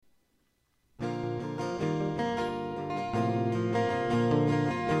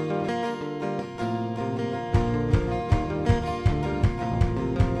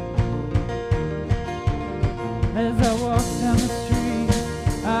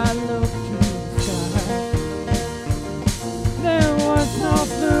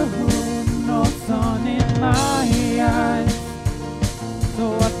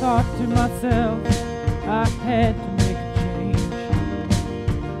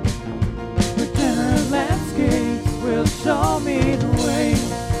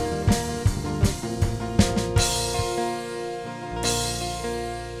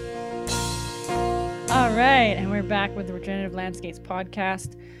back with the Regenerative Landscapes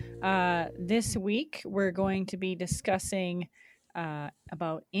podcast. This week, we're going to be discussing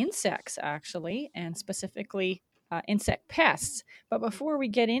about insects, actually, and specifically insect pests. But before we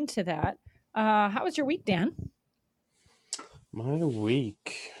get into that, how was your week, Dan? My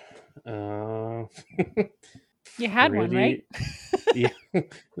week. You had one, right? Yeah.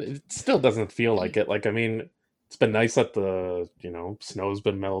 It still doesn't feel like it. Like, I mean, it's been nice that the, snow's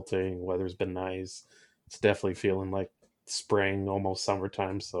been melting, weather's been nice. It's definitely feeling like spring, almost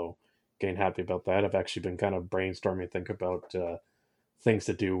summertime. So, getting happy about that. I've actually been kind of brainstorming, think about things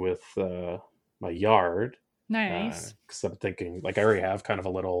to do with my yard. Nice. Because I'm thinking, like, I already have kind of a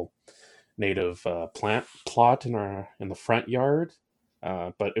little native plant plot in the front yard,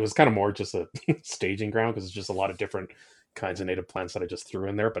 but it was kind of more just a staging ground because it's just a lot of different kinds of native plants that I just threw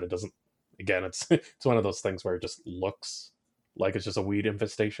in there. But it doesn't. Again, it's it's one of those things where it just looks like it's just a weed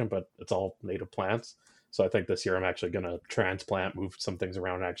infestation, but it's all native plants. So I think this year I'm actually going to transplant, move some things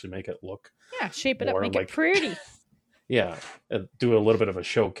around, and actually make it look shape it up, make it pretty. Yeah, do a little bit of a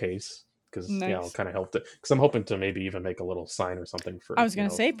showcase. Because nice. kind of helped it. Because I'm hoping to maybe even make a little sign or something for. I was going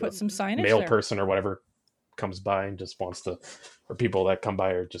to say, put some signage mail there. person or whatever comes by and just wants to, or people that come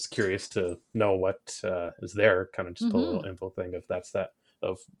by are just curious to know what is there. Kind of just put a little info thing if that's that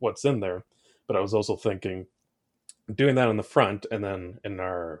of what's in there. But I was also thinking doing that on the front, and then in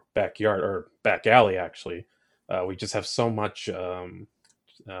our backyard or back alley, actually, we just have so much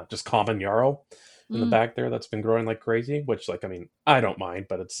just common yarrow in the back there that's been growing like crazy. Which, like, I mean, I don't mind,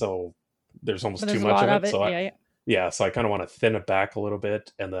 but it's so. There's almost too much of it. So so I kind of want to thin it back a little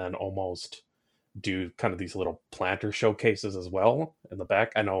bit and then almost do kind of these little planter showcases as well in the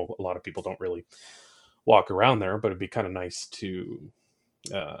back. I know a lot of people don't really walk around there, but it'd be kind of nice to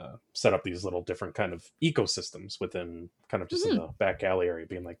set up these little different kind of ecosystems within kind of just in the back alley area,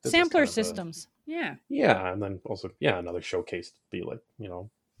 being like this sampler is kind of systems. And then also another showcase to be like,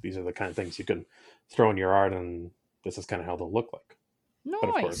 these are the kind of things you can throw in your art, and this is kind of how they'll look like. Nice. But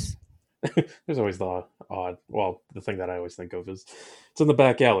of course, there's always the the thing that I always think of is it's in the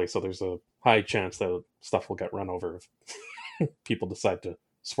back alley, so there's a high chance that stuff will get run over if people decide to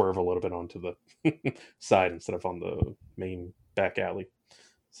swerve a little bit onto the side instead of on the main back alley.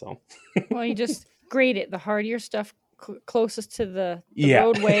 So, well, you just grade it, the hardier stuff closest to the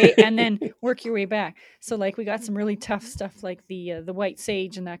roadway, and then work your way back. So, like, we got some really tough stuff like the white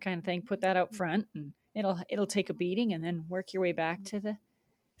sage and that kind of thing. Put that out front, and it'll take a beating, and then work your way back to the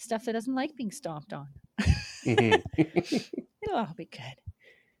stuff that doesn't like being stomped on. It'll all be good.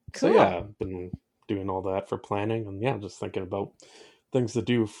 Cool. So I've been doing all that for planning, and just thinking about things to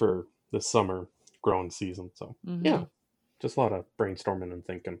do for this summer growing season. So just a lot of brainstorming and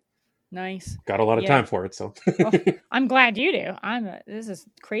thinking. Nice. Got a lot of time for it, so. Well, I'm glad you do. This is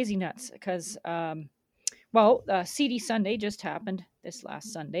crazy nuts because, CD Sunday just happened this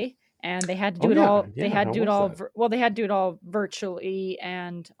last Sunday. And they had to do it all. They had to do it all. They had to do it all virtually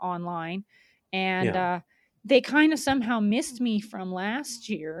and online, and they kind of somehow missed me from last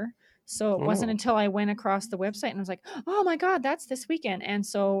year. So it wasn't until I went across the website and I was like, "Oh my God, that's this weekend!" And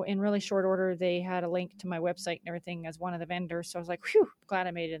so in really short order, they had a link to my website and everything as one of the vendors. So I was like, "Whew, glad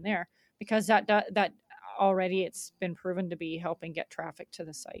I made it in there," because that already it's been proven to be helping get traffic to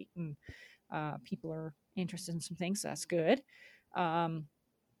the site, and people are interested in some things. So that's good.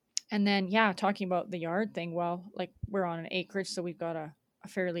 And then, talking about the yard thing, well, like, we're on an acreage, so we've got a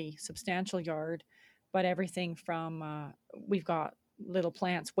fairly substantial yard, but everything from, we've got little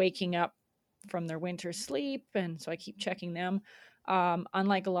plants waking up from their winter sleep, and so I keep checking them.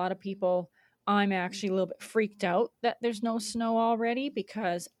 Unlike a lot of people, I'm actually a little bit freaked out that there's no snow already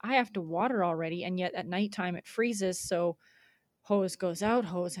because I have to water already, and yet at nighttime it freezes, so hose goes out,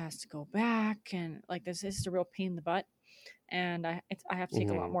 hose has to go back, and like this is a real pain in the butt. And I have to take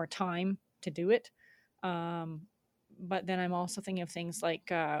a lot more time to do it. But then I'm also thinking of things like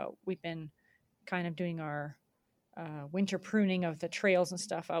we've been kind of doing our winter pruning of the trails and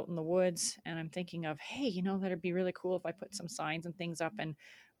stuff out in the woods. And I'm thinking of, hey, that'd be really cool if I put some signs and things up. And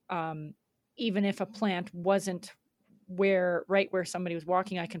even if a plant wasn't right where somebody was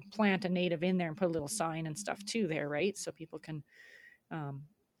walking, I can plant a native in there and put a little sign and stuff too there, right? So people can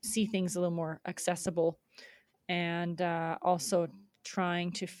see things a little more accessible. And also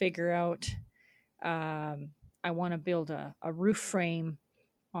trying to figure out, I want to build a roof frame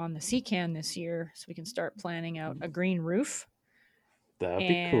on the Secan this year so we can start planning out a green roof. That'd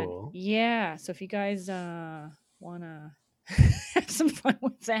be cool. Yeah, so if you guys want to have some fun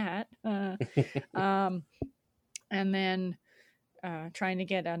with that. And then trying to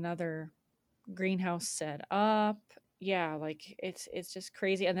get another greenhouse set up yeah, like it's just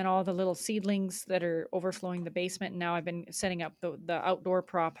crazy. And then all the little seedlings that are overflowing the basement. And now I've been setting up the outdoor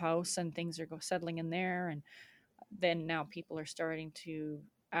prop house, and things are settling in there. And then now people are starting to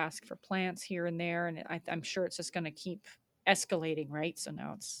ask for plants here and there, and I'm sure it's just going to keep escalating, right? So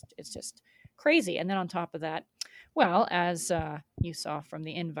now it's just crazy. And then on top of that, well, as you saw from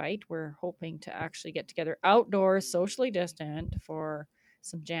the invite, we're hoping to actually get together outdoors, socially distant, for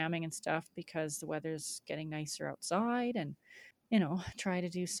some jamming and stuff, because the weather's getting nicer outside, and try to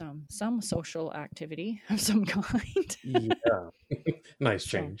do some social activity of some kind. Yeah. Nice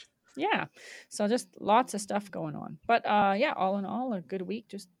So change. yeah, so just lots of stuff going on, but yeah, all in all, a good week,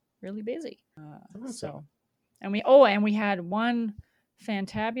 just really busy. Awesome. So and we had one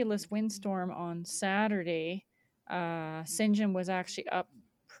fantabulous windstorm on Saturday. St. John was actually up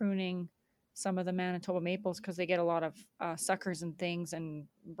pruning some of the Manitoba maples, because they get a lot of suckers and things and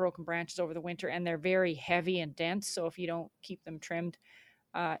broken branches over the winter, and they're very heavy and dense. So if you don't keep them trimmed,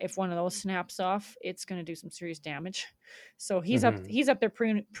 if one of those snaps off, it's going to do some serious damage. So he's up there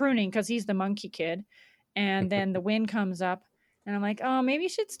pruning, because he's the monkey kid, and then the wind comes up, and I'm like, oh, maybe you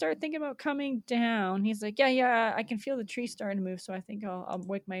should start thinking about coming down. He's like, yeah, I can feel the tree starting to move, so I think I'll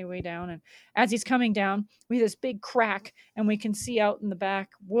work my way down. And as he's coming down, we have this big crack, and we can see out in the back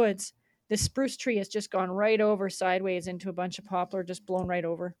woods, this spruce tree has just gone right over sideways into a bunch of poplar, just blown right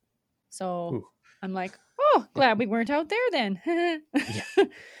over. So Ooh. I'm like, oh, glad we weren't out there then.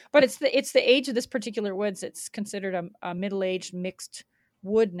 But it's the age of this particular woods. It's considered a middle-aged mixed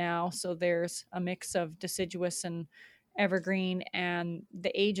wood now. So there's a mix of deciduous and evergreen, and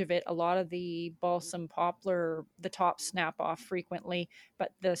the age of it, a lot of the balsam poplar, the tops snap off frequently,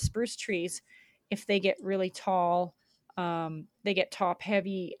 but the spruce trees, if they get really tall, they get top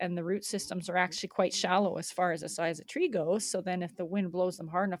heavy, and the root systems are actually quite shallow as far as the size of tree goes. So then if the wind blows them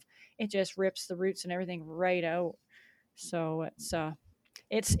hard enough, it just rips the roots and everything right out. So it's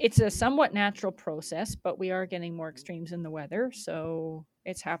a somewhat natural process, but we are getting more extremes in the weather, so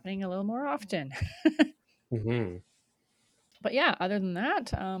it's happening a little more often. Mm-hmm. But yeah, other than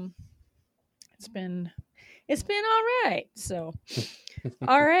that, it's been all right. So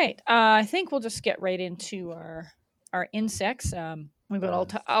all right, I think we'll just get right into our insects. We've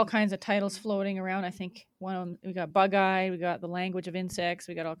got all kinds of titles floating around. I think we got bug eye, we got the language of insects,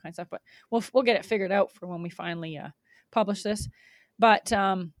 we got all kinds of stuff. But we'll get it figured out for when we finally publish this. But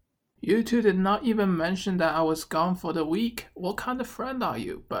you two did not even mention that I was gone for the week. What kind of friend are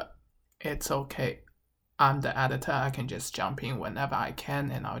you? But it's okay. I'm the editor. I can just jump in whenever I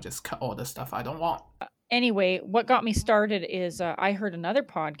can, and I'll just cut all the stuff I don't want. Anyway, what got me started is I heard another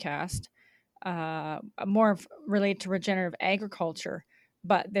podcast, more related to regenerative agriculture.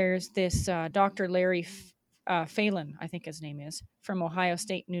 But there's this Dr. Larry Phelan, I think his name is, from Ohio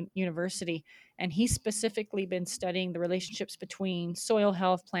State University, and he's specifically been studying the relationships between soil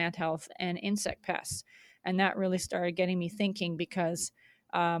health, plant health, and insect pests. And that really started getting me thinking, because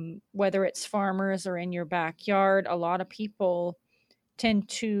whether it's farmers or in your backyard, a lot of people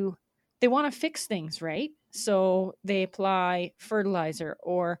they want to fix things, right? So they apply fertilizer,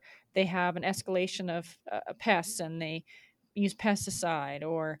 or they have an escalation of pests and they use pesticide,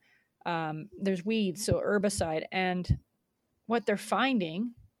 or there's weeds, so herbicide. And what they're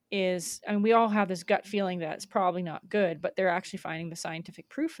finding is, I mean, we all have this gut feeling that it's probably not good, but they're actually finding the scientific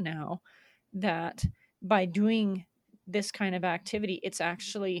proof now that by doing this kind of activity, it's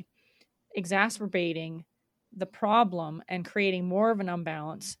actually exacerbating the problem and creating more of an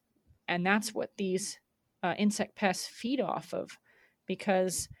imbalance. And that's what these insect pests feed off of,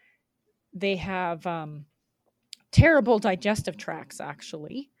 because they have terrible digestive tracts,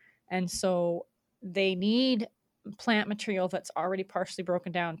 actually. And so they need plant material that's already partially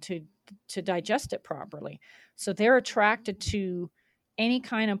broken down to digest it properly. So they're attracted to any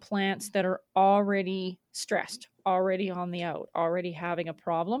kind of plants that are already stressed, already on the out, already having a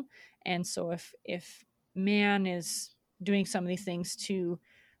problem. And so if man is doing some of these things to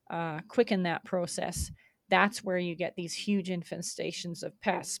quicken that process, that's where you get these huge infestations of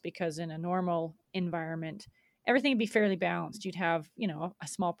pests, because in a normal environment, everything would be fairly balanced. You'd have, a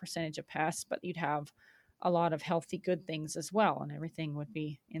small percentage of pests, but you'd have a lot of healthy, good things as well, and everything would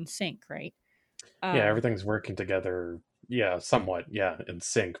be in sync, right? Yeah, everything's working together. Yeah, somewhat. Yeah, in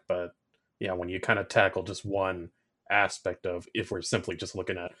sync. But yeah, when you kind of tackle just one aspect of, if we're simply just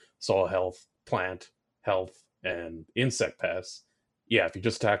looking at soil health, plant health, and insect pests, yeah, if you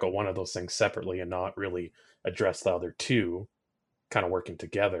just tackle one of those things separately and not really address the other two kind of working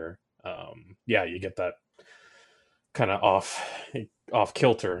together, yeah, you get that kind of off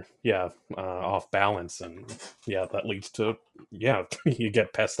kilter, off balance, and that leads to you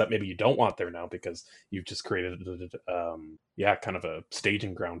get pests that maybe you don't want there now because you've just created kind of a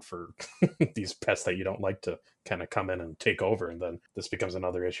staging ground for these pests that you don't like to kind of come in and take over, and then this becomes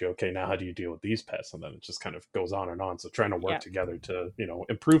another issue. Okay, now how do you deal with these pests? And then it just kind of goes on and on. So trying to work together to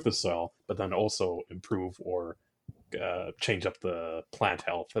improve the soil, but then also improve or change up the plant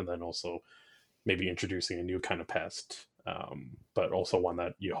health, and then also maybe introducing a new kind of pest, but also one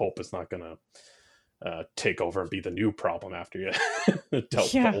that you hope is not going to take over and be the new problem after you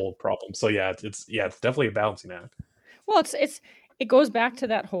dealt with the old problem. So it's definitely a balancing act. Well, it goes back to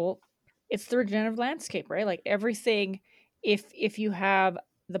that whole, it's the regenerative landscape, right? Like everything, if you have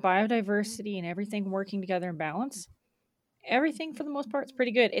the biodiversity and everything working together in balance, everything for the most part is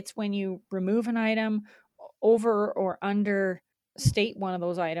pretty good. It's when you remove an item, over or under state one of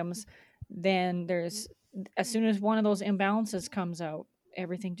those items, then as soon as one of those imbalances comes out,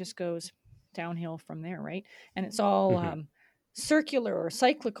 everything just goes downhill from there, right? And it's all circular or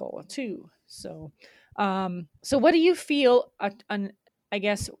cyclical too. So what do you feel? I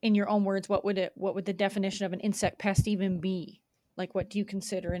guess in your own words, what would the definition of an insect pest even be? Like, what do you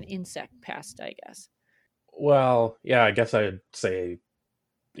consider an insect pest? I guess. Well, yeah, I guess I'd say,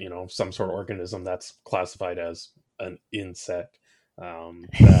 some sort of organism that's classified as an insect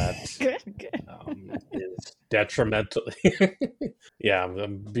that is detrimental. Yeah,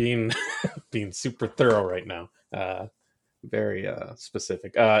 I'm being super thorough right now. Very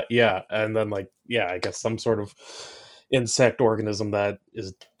specific. And then I guess some sort of insect organism that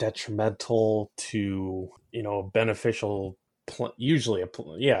is detrimental to beneficial. Usually, I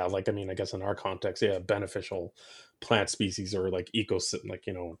guess in our context, beneficial plant species or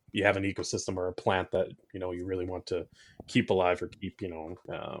ecosystem. You have an ecosystem or a plant that you really want to keep alive or keep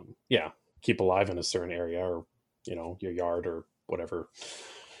keep alive in a certain area, or your yard or whatever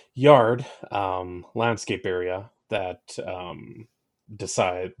landscape area that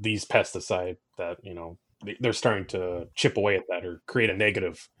these pests decide that they're starting to chip away at that or create a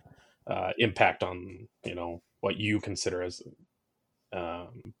negative impact on what you consider as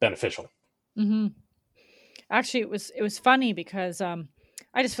beneficial. Mm-hmm. Actually, it was funny because I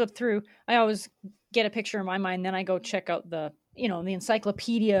just flipped through. I always get a picture in my mind, then I go check out the the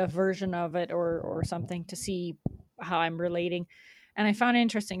encyclopedia version of it or something to see how I'm relating. And I found it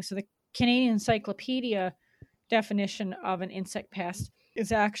interesting. So the Canadian Encyclopedia definition of an insect pest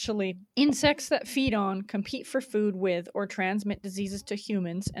is actually insects that feed on, compete for food with, or transmit diseases to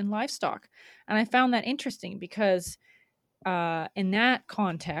humans and livestock. And I found that interesting because in that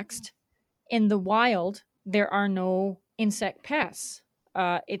context, in the wild, there are no insect pests.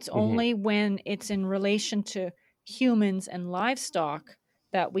 It's only when it's in relation to humans and livestock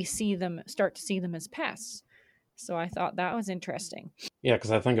that we start to see them as pests. So I thought that was interesting. Yeah,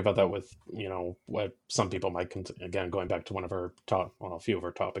 because I think about that with, what some people might, again, going back to a few of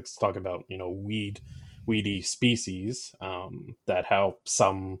our topics, talk about, weedy species, that how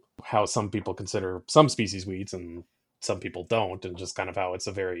some people consider some species weeds and some people don't, and just kind of how it's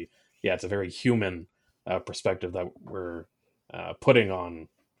a very human perspective that we're putting on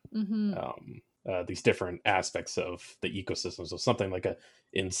these different aspects of the ecosystem. So something like a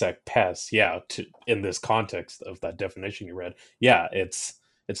insect pest, in this context of that definition you read, it's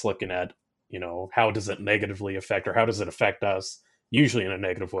looking at how does it negatively affect, or how does it affect us, usually in a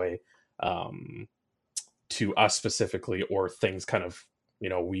negative way, to us specifically, or things kind of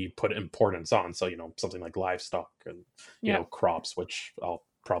we put importance on. So something like livestock and crops, which I'll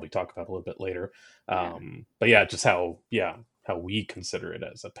probably talk about a little bit later. But just how we consider it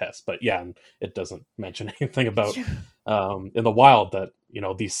as a pest. But and it doesn't mention anything about in the wild that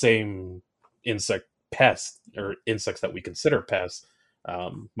these same insect pests or insects that we consider pests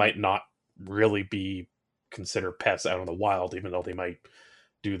might not really be considered pests out in the wild, even though they might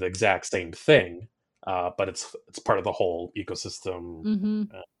do the exact same thing. But it's part of the whole ecosystem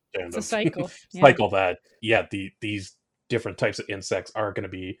it's a cycle. cycle that these different types of insects are going to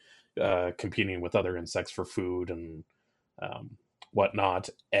be competing with other insects for food and whatnot.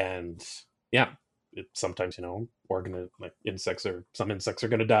 And sometimes some insects are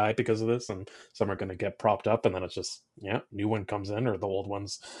going to die because of this, and some are going to get propped up, and then it's just new one comes in, or the old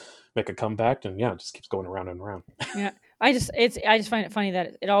ones make a comeback, and it just keeps going around and around. I just find it funny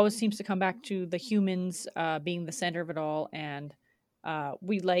that it always seems to come back to the humans being the center of it all, and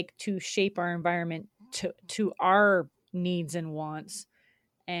we like to shape our environment to our needs and wants.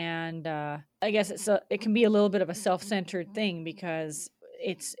 And I guess it can be a little bit of a self-centered thing because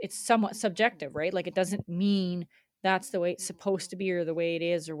it's somewhat subjective, right? Like, it doesn't mean that's the way it's supposed to be or the way it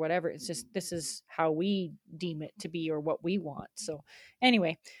is or whatever. It's just this is how we deem it to be or what we want. So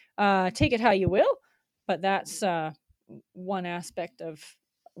anyway, take it how you will, but that's one aspect of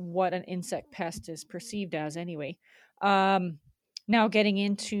what an insect pest is perceived as anyway. Now getting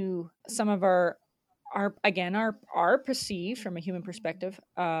into some of our perceived from a human perspective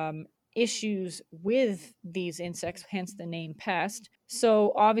issues with these insects, hence the name pest.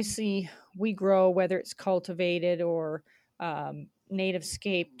 So obviously we grow, whether it's cultivated or native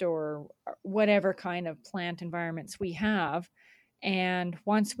scaped or whatever kind of plant environments we have. And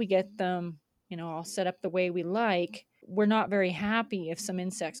once we get them, all set up the way we like, we're not very happy if some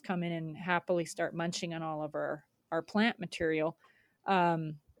insects come in and happily start munching on all of our plant material.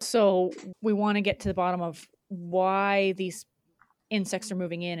 So we want to get to the bottom of why these insects are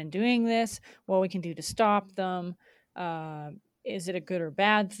moving in and doing this, what we can do to stop them. Is it a good or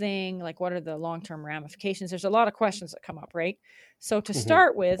bad thing? Like, what are the long-term ramifications? There's a lot of questions that come up, right? So to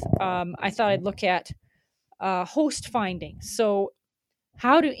start with, I thought I'd look at host finding. So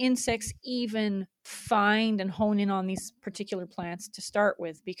how do insects even find and hone in on these particular plants to start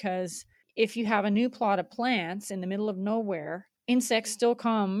with? Because if you have a new plot of plants in the middle of nowhere, insects still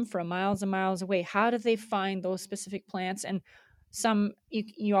come from miles and miles away. How do they find those specific plants? And some,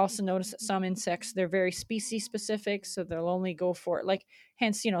 you also notice that some insects, they're very species specific, so they'll only go for it. Like,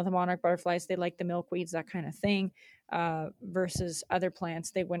 hence, the monarch butterflies, they like the milkweeds, that kind of thing, versus other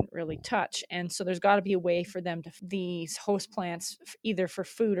plants they wouldn't really touch. And so there's got to be a way for them to these host plants, either for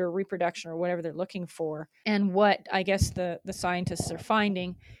food or reproduction or whatever they're looking for. And what I guess the scientists are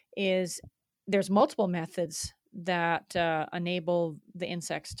finding is there's multiple methods that enable the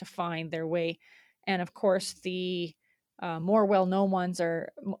insects to find their way. And of course, the more well-known ones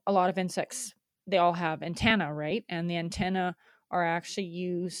are a lot of insects, they all have antennae, right? And the antennae are actually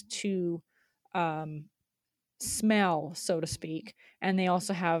used to smell, so to speak. And they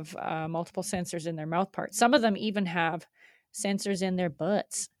also have multiple sensors in their mouth parts. Some of them even have sensors in their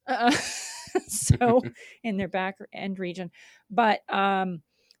butts, so in their back end region. But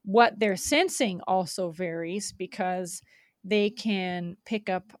what they're sensing also varies, because they can pick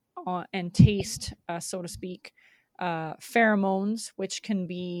up and taste, so to speak, pheromones, which can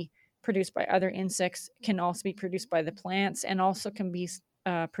be produced by other insects, can also be produced by the plants, and also can be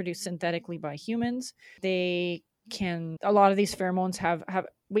produced synthetically by humans. A lot of these pheromones have,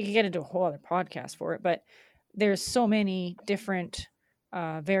 we could get into a whole other podcast for it, but there's so many different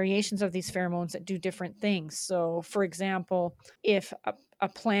variations of these pheromones that do different things. So for example, if a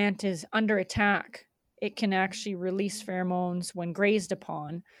plant is under attack, it can actually release pheromones when grazed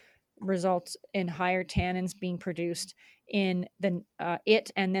upon, results in higher tannins being produced in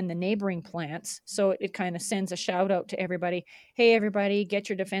it and then the neighboring plants. So it kind of sends a shout out to everybody. Hey, everybody, get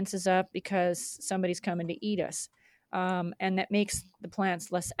your defenses up because somebody's coming to eat us. And that makes the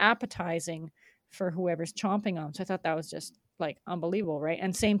plants less appetizing for whoever's chomping on them. So I thought that was just like unbelievable, right?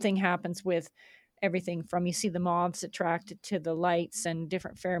 And same thing happens with everything from, you see the moths attracted to the lights and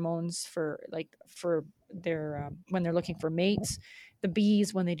different pheromones for their when they're looking for mates, the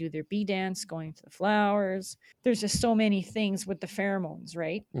bees when they do their bee dance going to the flowers. There's just so many things with the pheromones,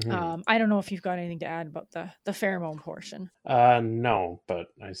 right? I don't know if you've got anything to add about the pheromone portion. No, but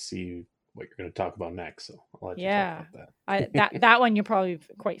I see what you're going to talk about next, so I'll let you talk about that. that one you're probably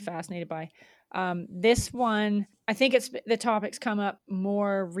quite fascinated by. This one, I think the topic's come up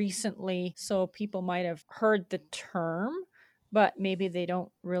more recently, so people might have heard the term, but maybe they don't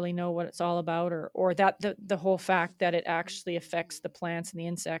really know what it's all about, or that the whole fact that it actually affects the plants and the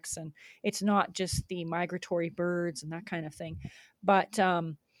insects, and it's not just the migratory birds and that kind of thing. But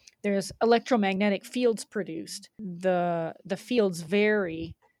there's electromagnetic fields produced. The fields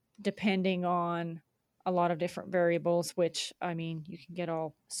vary depending on a lot of different variables, which, I mean, you can get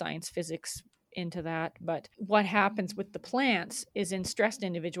all science, physics into that. But what happens with the plants is, in stressed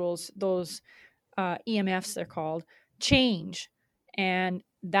individuals, those EMFs, they're called, change, and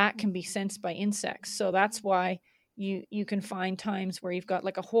that can be sensed by insects. So that's why you can find times where you've got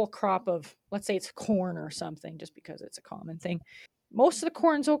like a whole crop of, let's say it's corn or something, just because it's a common thing. Most of the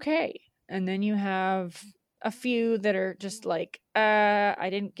corn's okay, and then you have a few that are just like, I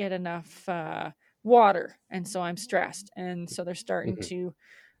didn't get enough water, and so I'm stressed, and so they're starting to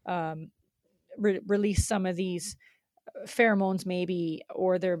release some of these pheromones maybe,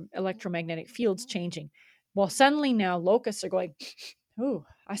 or their electromagnetic fields changing. Well, suddenly now locusts are going, ooh,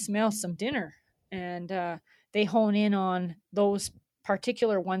 I smell some dinner, and they hone in on those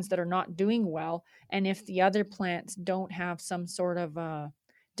particular ones that are not doing well. And if the other plants don't have some sort of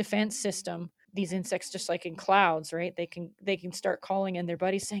defense system, these insects, just like in clouds, right? They can start calling in their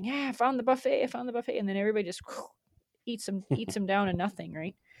buddies saying, I found the buffet, and then everybody just eats them down to nothing,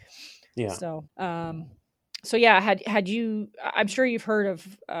 right? Yeah. So yeah, had you? I'm sure you've heard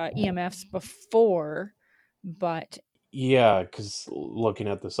of EMFs before, but Yeah, because looking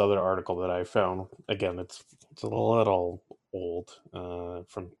at this other article that I found, again, it's a little old,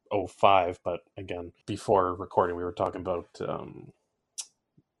 from '05, but again, before recording, we were talking about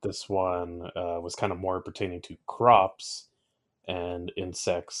this one was kind of more pertaining to crops and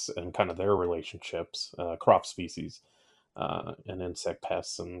insects and kind of their relationships, crop species and insect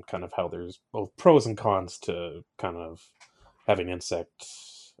pests, and kind of how there's both pros and cons to kind of having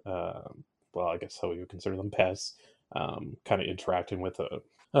insects. Well, I guess how you would consider them pests, kind of interacting with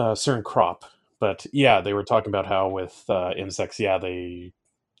a certain crop. But yeah, they were talking about how with insects, yeah, they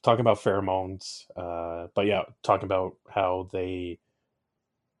talking about pheromones, but yeah, talking about how they,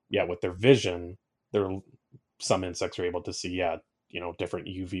 yeah, with their vision, they're some insects are able to see, yeah, different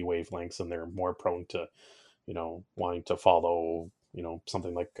UV wavelengths, and they're more prone to, wanting to follow,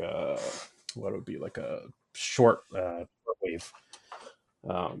 something like what would be like a short wave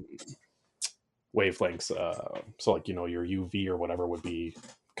um, wavelengths. So like your UV or whatever would be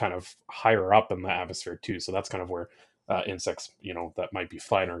kind of higher up in the atmosphere too. So that's kind of where insects, that might be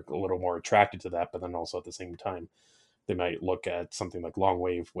fine, are a little more attracted to that. But then also at the same time, they might look at something like long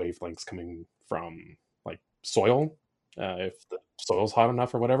wavelengths coming from like soil. If the soil's hot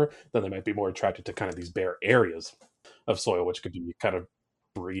enough or whatever, then they might be more attracted to kind of these bare areas of soil, which could be kind of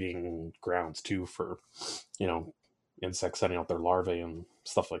breeding grounds too for, you know, insects setting out their larvae and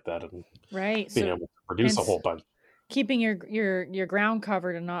stuff like that, and right, being so able to produce a whole bunch. keeping your ground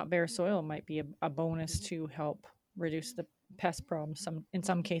covered and not bare soil might be a bonus to help reduce the pest problem in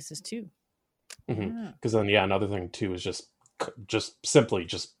some cases too. Because then, yeah, another thing too is just simply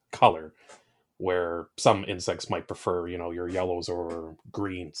just color, where some insects might prefer, your yellows or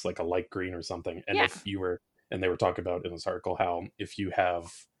greens, like a light green or something. And if you were, and they were talking about in this article how if you have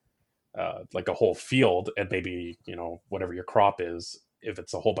like a whole field, and maybe whatever your crop is, if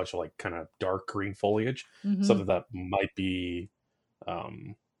it's a whole bunch of like kind of dark green foliage, something that might be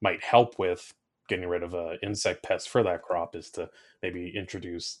might help with getting rid of a insect pest for that crop is to maybe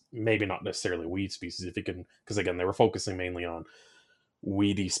introduce, maybe not necessarily weed species, if you can, because again they were focusing mainly on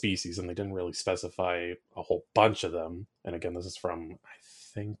weedy species, and they didn't really specify a whole bunch of them. And again, this is from, I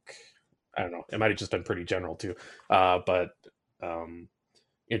think, I don't know, it might have just been pretty general too, but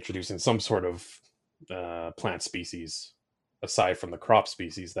introducing some sort of plant species aside from the crop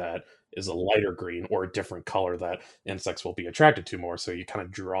species that is a lighter green or a different color that insects will be attracted to more, so you kind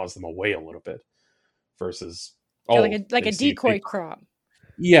of draws them away a little bit versus like a decoy crop.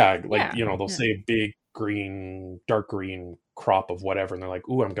 Yeah, like they'll say a big green, dark green crop of whatever, and they're like,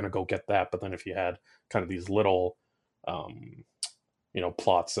 "Ooh, I'm gonna go get that." But then if you had kind of these little,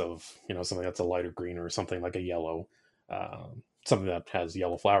 plots of something that's a lighter green or something like a yellow, something that has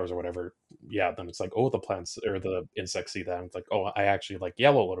yellow flowers or whatever, yeah, then it's like, oh, the plants or the insects see that, and it's like, oh, I actually like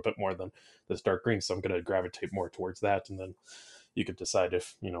yellow a little bit more than this dark green, so I'm gonna gravitate more towards that, and then you could decide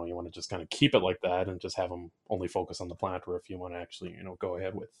if you want to just kind of keep it like that and just have them only focus on the plant, or if you want to actually go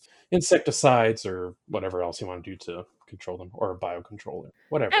ahead with insecticides or whatever else you want to do to control them, or a biocontroller,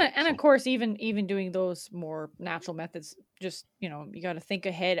 whatever. And of course, even doing those more natural methods, just you got to think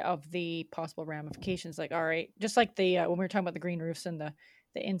ahead of the possible ramifications. Like, all right, just like the when we were talking about the green roofs and the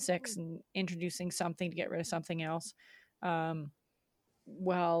insects and introducing something to get rid of something else,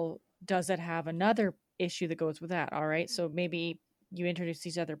 well, does it have another issue that goes with that? All right, so maybe you introduce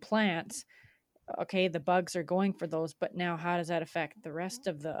these other plants. Okay, the bugs are going for those, but now how does that affect the rest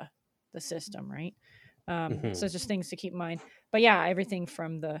of the system, right? So it's just things to keep in mind. But yeah, everything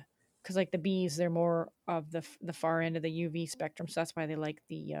from because like the bees, they're more of the far end of the UV spectrum, so that's why they like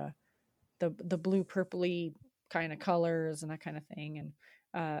the blue purpley kind of colors and that kind of thing.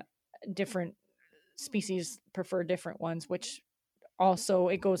 And different species prefer different ones, which also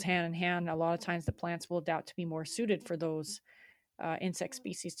it goes hand in hand. A lot of times the plants will adapt to be more suited for those insect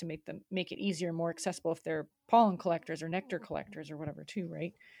species to make it easier and more accessible if they're pollen collectors or nectar collectors or whatever too,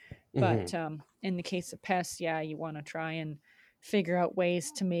 right? But in the case of pests, yeah, you want to try and figure out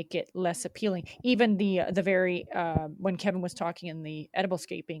ways to make it less appealing. Even the very when Kevin was talking in the edible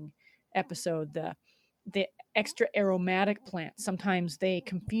scaping episode, the extra aromatic plants, sometimes they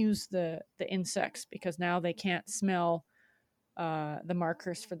confuse the insects because now they can't smell the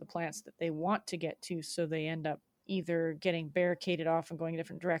markers for the plants that they want to get to, so they end up either getting barricaded off and going a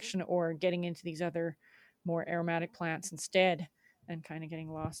different direction, or getting into these other more aromatic plants instead and kind of getting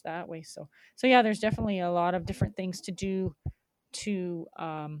lost that way. So yeah, there's definitely a lot of different things to do to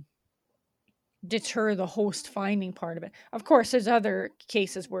deter the host finding part of it. Of course, there's other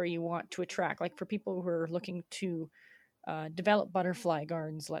cases where you want to attract, like for people who are looking to develop butterfly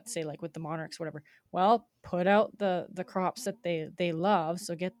gardens, let's say, like with the monarchs, whatever. Well, put out the crops that they love.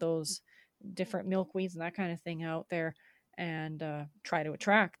 So get those different milkweeds and that kind of thing out there, and try to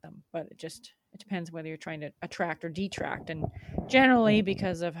attract them. But it depends whether you're trying to attract or detract. And generally,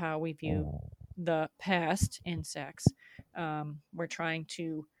 because of how we view the pest insects, we're trying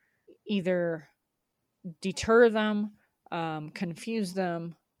to either deter them, confuse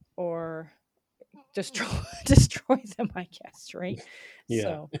them, or destroy destroy them, I guess, right? Yeah.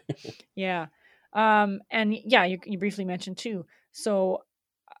 So yeah. And yeah, you briefly mentioned too, so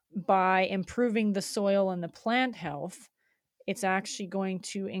by improving the soil and the plant health, it's actually going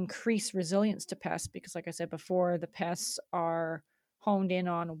to increase resilience to pests, because like I said before, the pests are honed in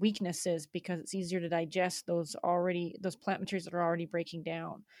on weaknesses because it's easier to digest those plant materials that are already breaking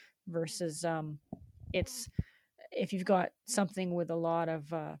down, versus it's if you've got something with a lot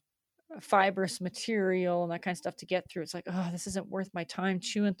of fibrous material and that kind of stuff to get through, it's like, oh, this isn't worth my time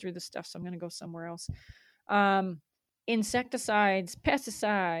chewing through this stuff, so I'm going to go somewhere else. Insecticides,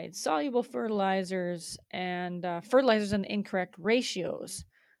 pesticides, soluble fertilizers, and fertilizers in the incorrect ratios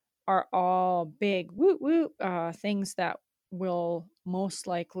are all big things that will most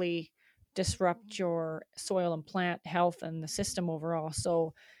likely disrupt your soil and plant health and the system overall.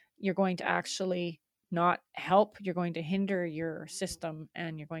 So you're going to actually not help, you're going to hinder your system,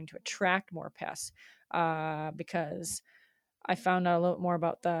 and you're going to attract more pests, because I found out a little more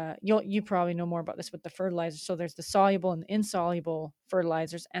about you probably know more about this with the fertilizers. So there's the soluble and the insoluble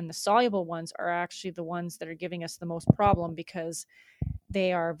fertilizers, and the soluble ones are actually the ones that are giving us the most problem, because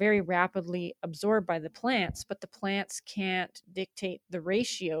they are very rapidly absorbed by the plants, but the plants can't dictate the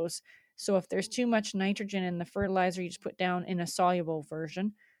ratios. So if there's too much nitrogen in the fertilizer you just put down in a soluble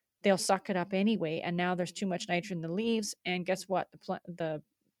version, they'll suck it up anyway. And now there's too much nitrogen in the leaves, and guess what? The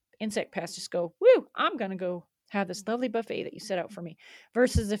insect pests just go, woo, I'm going to go have this lovely buffet that you set out for me.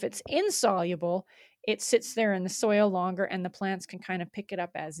 Versus if it's insoluble, it sits there in the soil longer, and the plants can kind of pick it up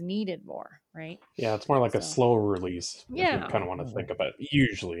as needed more, right? Yeah, it's more like a slow release. Yeah. If you kind of want to think about it.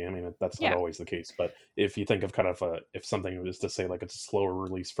 Usually, I mean, that's not always the case, but if you think of kind of if something was to say like it's a slower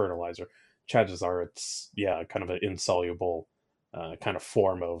release fertilizer, chances are it's, kind of an insoluble kind of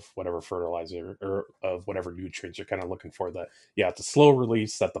form of whatever fertilizer or of whatever nutrients you're kind of looking for. That, it's a slow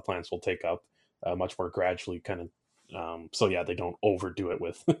release that the plants will take up much more gradually, kind of. So they don't overdo it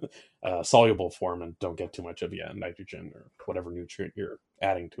with soluble form and don't get too much of nitrogen or whatever nutrient you're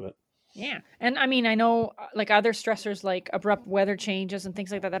adding to it. Yeah. And I mean, I know like other stressors like abrupt weather changes and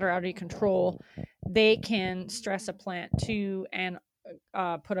things like that are out of your control, they can stress a plant too, and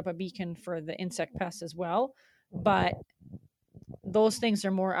put up a beacon for the insect pests as well. But those things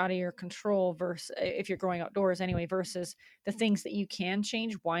are more out of your control, versus if you're growing outdoors anyway, versus the things that you can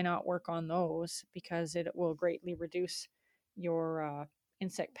change. Why not work on those? Because it will greatly reduce your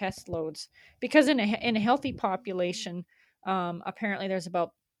insect pest loads. Because in a healthy population, apparently there's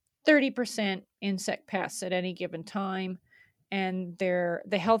about 30% insect pests at any given time, and the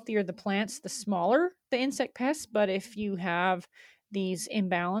healthier the plants, the smaller the insect pests. But if you have these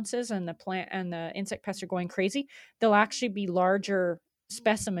imbalances and the plant and the insect pests are going crazy, they'll actually be larger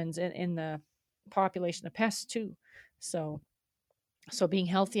specimens in the population of pests too. So being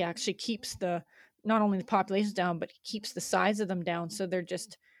healthy actually keeps not only the populations down, but keeps the size of them down, so they're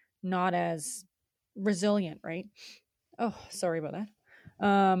just not as resilient, right? Oh, sorry about that.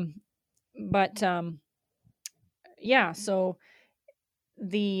 So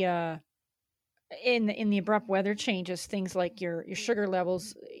the in the abrupt weather changes, things like your sugar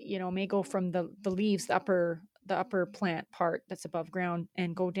levels, may go from the leaves, the upper plant part that's above ground,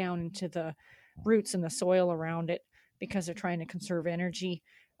 and go down into the roots and the soil around it, because they're trying to conserve energy.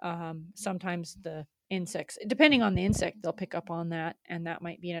 Sometimes the insects, depending on the insect, they'll pick up on that, and that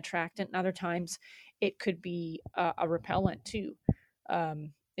might be an attractant. And other times it could be a repellent too.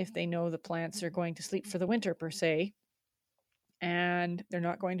 If they know the plants are going to sleep for the winter per se, and they're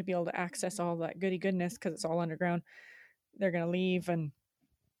not going to be able to access all that goodness because it's all underground, they're going to leave and,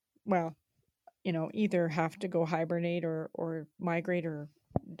 well, either have to go hibernate or migrate or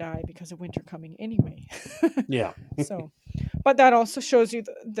die because of winter coming anyway. Yeah. So, but that also shows you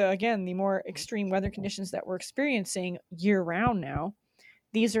the more extreme weather conditions that we're experiencing year round now.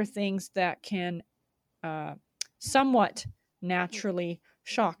 These are things that can somewhat naturally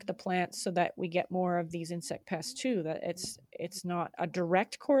shock the plants, so that we get more of these insect pests too. That it's not a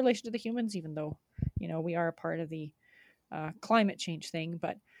direct correlation to the humans, even though we are a part of the climate change thing,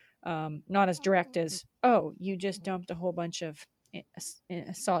 but not as direct as, oh, you just dumped a whole bunch of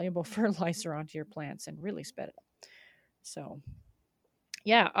soluble fertilizer onto your plants and really sped it up. So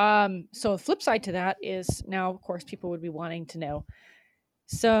Yeah. So the flip side to that is now, of course, people would be wanting to know.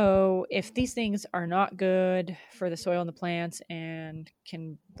 So if these things are not good for the soil and the plants and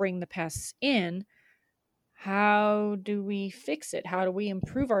can bring the pests in, how do we fix it? How do we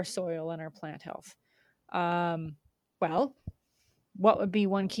improve our soil and our plant health? Well, what would be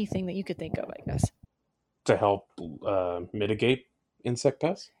one key thing that you could think of, I guess? To help mitigate insect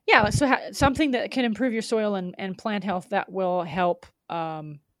pests? Yeah, so something that can improve your soil and plant health that will help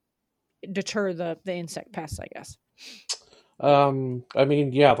deter the insect pests, I guess. I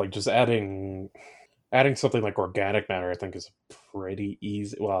mean, yeah, like just adding something like organic matter, I think, is pretty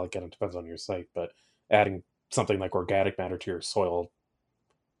easy. Well, again, it depends on your site, but adding something like organic matter to your soil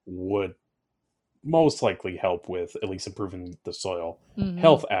would most likely help with at least improving the soil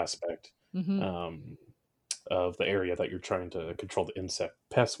health aspect um, of the area that you're trying to control the insect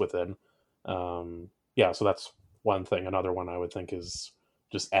pests within. Yeah, so that's one thing. Another one I would think is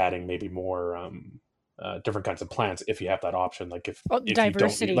just adding maybe more different kinds of plants if you have that option. Like if you don't need,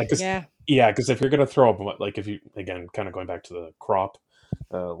 diversity, like, because if you're gonna throw them, like if you, again, kind of going back to the crop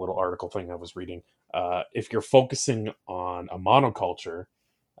little article thing I was reading, if you're focusing on a monoculture,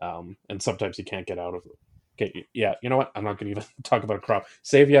 and sometimes you can't get out of. Okay, yeah, you know what? I'm not going to even talk about a crop.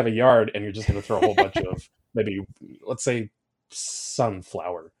 Say if you have a yard and you're just going to throw a whole bunch of maybe, let's say,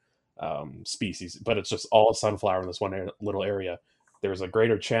 sunflower species, but it's just all sunflower in this one little area. There's a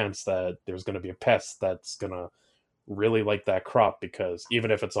greater chance that there's going to be a pest that's going to really like that crop, because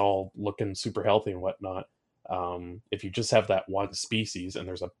even if it's all looking super healthy and whatnot, if you just have that one species and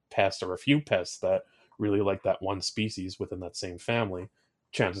there's a pest or a few pests that really like that one species within that same family,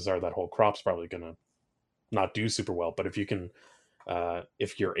 chances are that whole crop's probably going to not do super well. But if you can,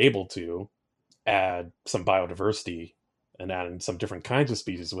 if you're able to add some biodiversity and adding some different kinds of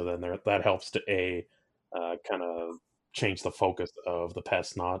species within there, that helps to kind of change the focus of the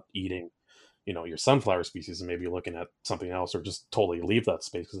pest not eating, your sunflower species, and maybe looking at something else, or just totally leave that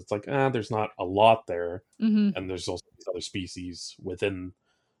space because it's like, there's not a lot there, and there's also these other species within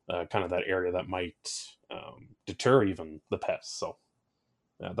kind of that area that might deter even the pests. So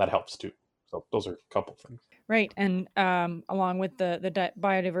that helps too. So those are a couple things. Right, and along with the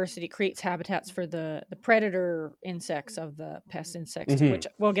biodiversity, creates habitats for the predator insects of the pest insects, which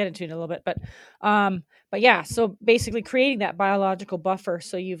we'll get into in a little bit. But yeah, so basically creating that biological buffer.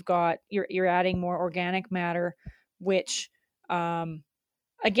 So you're adding more organic matter, which again,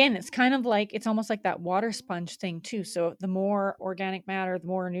 it's kind of like, it's almost like that water sponge thing too. So the more organic matter, the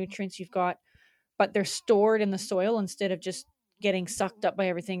more nutrients you've got, but they're stored in the soil instead of just getting sucked up by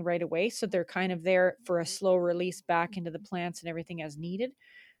everything right away. So they're kind of there for a slow release back into the plants and everything as needed.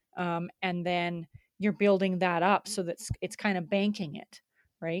 And then you're building that up so that it's kind of banking it,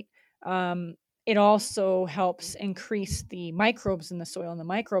 right? It also helps increase the microbes in the soil. And the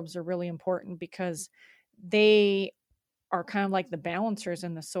microbes are really important because they are kind of like the balancers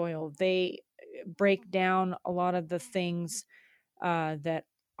in the soil. They break down a lot of the things that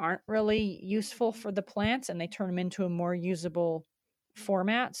aren't really useful for the plants, and they turn them into a more usable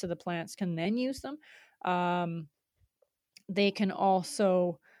format so the plants can then use them. They can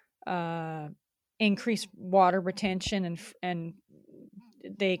also increase water retention, and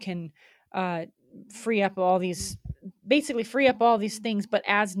they can free up all these things, but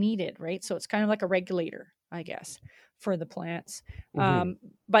as needed, right? So it's kind of like a regulator, I guess, for the plants.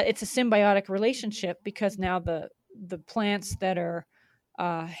 But it's a symbiotic relationship, because now the plants that are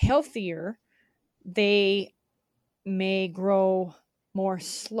healthier, they may grow more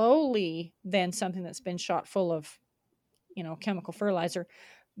slowly than something that's been shot full of, chemical fertilizer,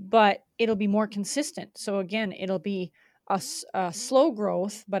 but it'll be more consistent. So again, it'll be a slow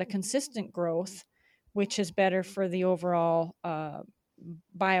growth, but a consistent growth, which is better for the overall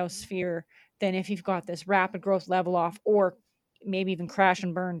biosphere than if you've got this rapid growth level off, or maybe even crash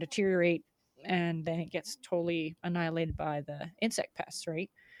and burn, deteriorate, and then it gets totally annihilated by the insect pests, right?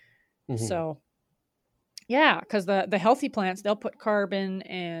 So yeah, because the healthy plants, they'll put carbon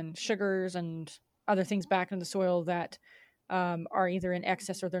and sugars and other things back in the soil that are either in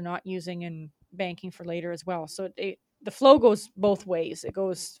excess or they're not using and banking for later as well. So the flow goes both ways. It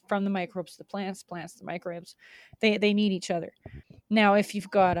goes from the microbes to the plants to the microbes. They need each other. Now, if you've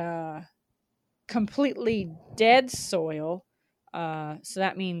got a completely dead soil, so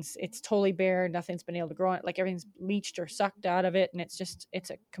that means it's totally bare, nothing's been able to grow on it, like everything's leached or sucked out of it, and it's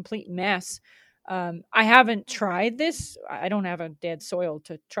a complete mess. I haven't tried this. I don't have a dead soil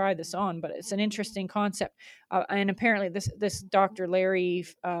to try this on, but it's an interesting concept. And apparently this Dr. Larry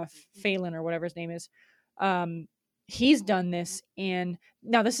Phelan, or whatever his name is, he's done this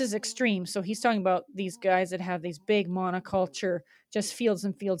now this is extreme. So he's talking about these guys that have these big monoculture, just fields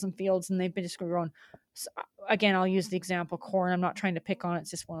and fields and fields, and they've been just growing. So again, I'll use the example corn. I'm not trying to pick on it. It's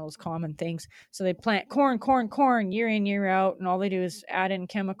just one of those common things. So they plant corn year in, year out, and all they do is add in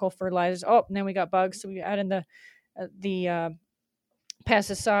chemical fertilizers. Oh, and then we got bugs, so we add in the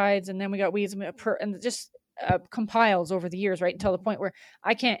pesticides, and then we got weeds, and just compiles over the years, right, until the point where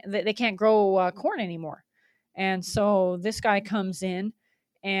they can't grow corn anymore. And so this guy comes in,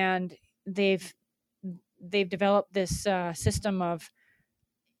 and they've developed this system of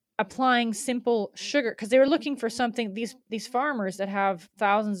applying simple sugar, because they were looking for something. These farmers that have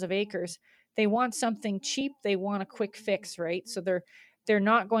thousands of acres, they want something cheap. They want a quick fix, right? So they're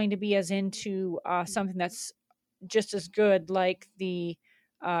not going to be as into something that's just as good, like the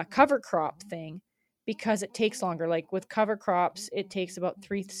cover crop thing, because it takes longer. Like with cover crops, it takes about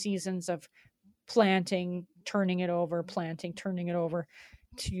 3 seasons of planting, turning it over, planting, turning it over,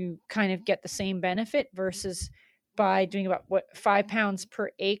 to kind of get the same benefit, versus by doing about 5 pounds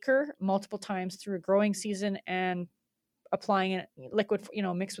per acre multiple times through a growing season, and applying it liquid,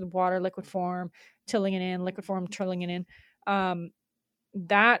 mixed with water, liquid form, tilling it in, liquid form, tilling it in.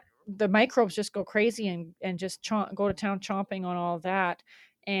 That the microbes just go crazy and just go to town chomping on all that,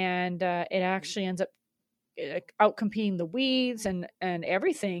 and it actually ends up outcompeting the weeds and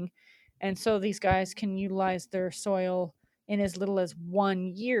everything. And so these guys can utilize their soil in as little as 1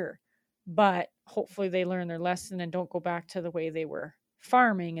 year, but hopefully they learn their lesson and don't go back to the way they were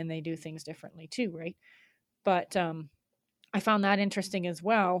farming, and they do things differently too, right? But I found that interesting as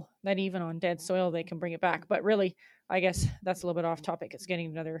well, that even on dead soil they can bring it back. But really, I guess that's a little bit off topic. It's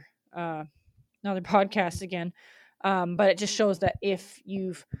getting another podcast again. But it just shows that if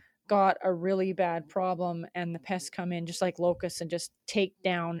you've got a really bad problem and the pests come in just like locusts and just take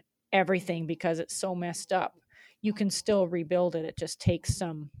down everything because it's so messed up, you can still rebuild it. It just takes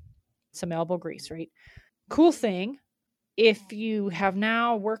some elbow grease, right? Cool thing, if you have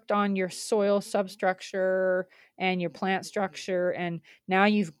now worked on your soil substructure and your plant structure, and now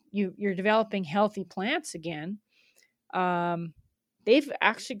you're developing healthy plants again, they've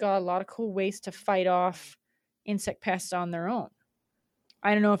actually got a lot of cool ways to fight off insect pests on their own.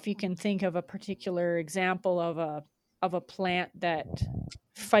 I don't know if you can think of a particular example of a plant that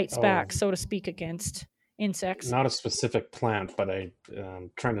fights back, so to speak, against insects. Not a specific plant, but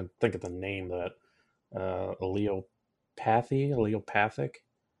I'm trying to think of the name of that. Allelopathic.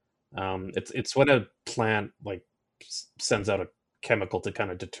 It's when a plant like sends out a chemical to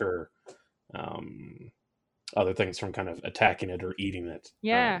kind of deter other things from kind of attacking it or eating it.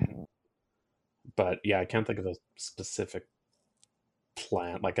 Yeah. But yeah, I can't think of a specific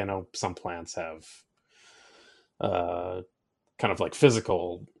plant. Like I know some plants have kind of like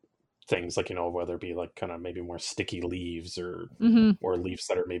physical things, like, whether it be like kind of maybe more sticky leaves or leaves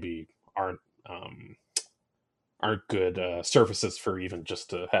that are maybe aren't good surfaces for even just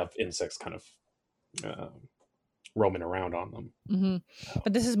to have insects kind of roaming around on them. Mm-hmm.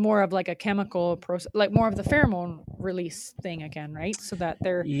 But this is more of like a chemical process, like more of the pheromone release thing again, right? So that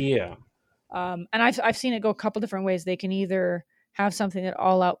they're and I've seen it go a couple different ways. They can either have something that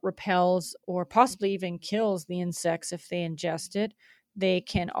all out repels or possibly even kills the insects if they ingest it. They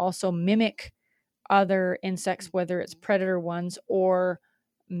can also mimic other insects, whether it's predator ones or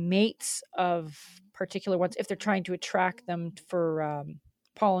mates of particular ones, if they're trying to attract them for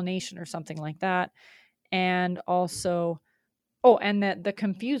pollination or something like that. And also, and the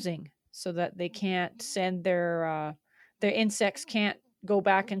confusing, so that they can't send their insects can't go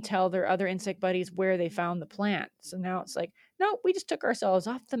back and tell their other insect buddies where they found the plant. So now it's like, no, we just took ourselves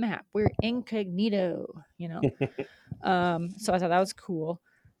off the map. We're incognito, so I thought that was cool.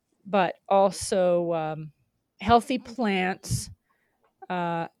 But also, healthy plants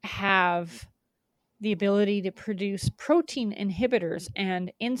have the ability to produce protein inhibitors,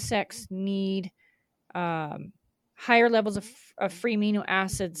 and insects need higher levels of free amino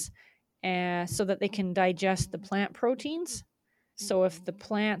acids so that they can digest the plant proteins. So if the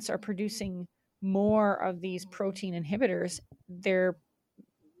plants are producing more of these protein inhibitors, their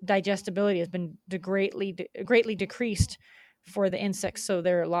digestibility has been greatly decreased for the insects. So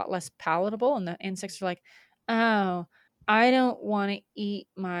they're a lot less palatable, and the insects are like, oh, I don't want to eat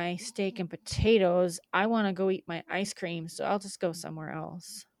my steak and potatoes. I want to go eat my ice cream, so I'll just go somewhere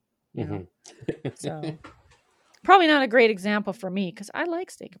else. So probably not a great example for me, because I like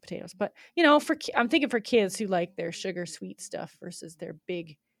steak and potatoes. But I'm thinking for kids who like their sugar sweet stuff versus their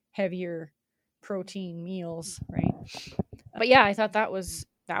big, heavier protein meals, right? But yeah, I thought that was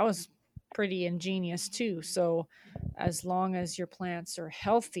pretty ingenious too. So as long as your plants are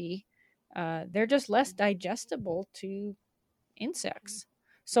healthy, they're just less digestible to insects.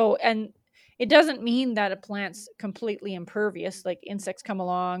 So, and it doesn't mean that a plant's completely impervious. Like insects come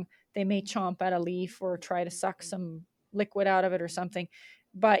along, they may chomp at a leaf or try to suck some liquid out of it or something.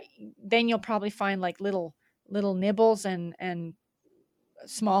 But then you'll probably find like little nibbles and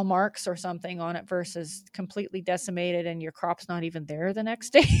small marks or something on it versus completely decimated and your crop's not even there the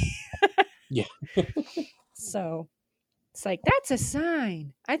next day. Yeah. So it's like, that's a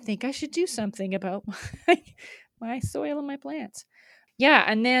sign. I think I should do something about my soil and my plants. Yeah.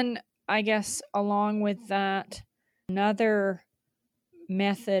 And then I guess along with that, another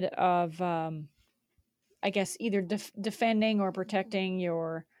method of, I guess, either defending or protecting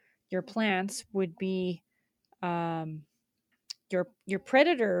your plants would be your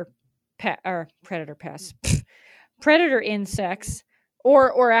predator pests, predator insects,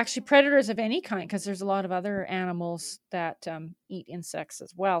 or actually predators of any kind, because there's a lot of other animals that eat insects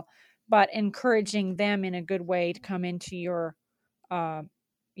as well. But encouraging them in a good way to come into your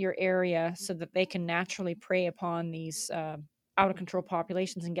area so that they can naturally prey upon these out of control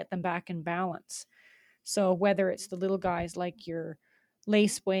populations and get them back in balance. So whether it's the little guys like your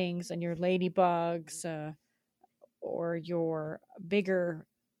lacewings and your ladybugs, or your bigger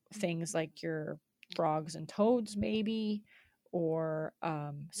things like your frogs and toads, maybe, or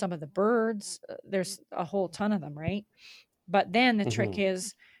some of the birds. There's a whole ton of them, right? But then the trick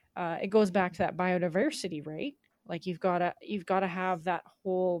is, it goes back to that biodiversity, right? Like you've got to have that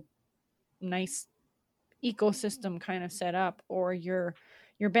whole nice ecosystem kind of set up, or your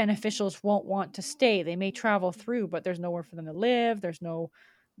beneficials won't want to stay. They may travel through, but there's nowhere for them to live. There's no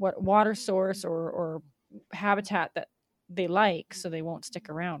water source or habitat that they like, so they won't stick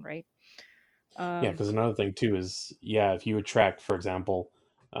around, right? Yeah, because another thing too is, if you attract, for example,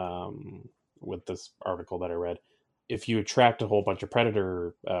 with this article that I read, if you attract a whole bunch of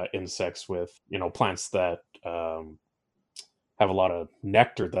predator insects with, plants that have a lot of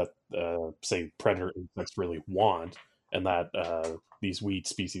nectar that, say, predator insects really want, and that these weed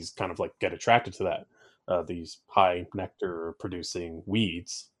species kind of like get attracted to that, these high nectar producing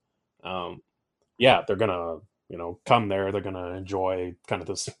weeds, they're gonna come there. They're gonna enjoy kind of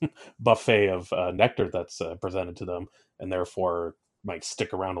this buffet of nectar that's presented to them, and therefore might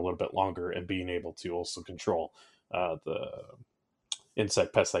stick around a little bit longer and being able to also control the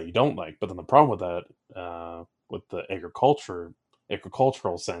insect pests that you don't like. But then the problem with that, with the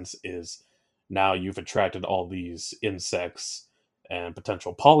agricultural sense, is now you've attracted all these insects and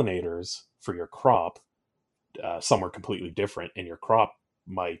potential pollinators for your crop, somewhere completely different, and your crop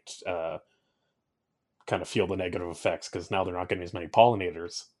might kind of feel the negative effects because now they're not getting as many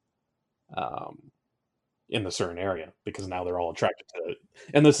pollinators in the certain area, because now they're all attracted to it.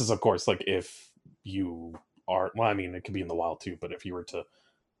 And this is, of course, like if you are, well, I mean, it could be in the wild too, but if you were to,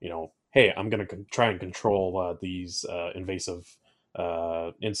 hey, I'm going to try and control these invasive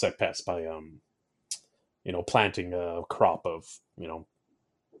insect pests by, planting a crop of, I don't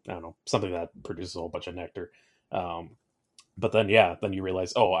know, something that produces a whole bunch of nectar. But then, then you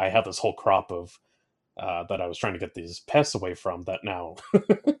realize, oh, I have this whole crop of that I was trying to get these pests away from, that now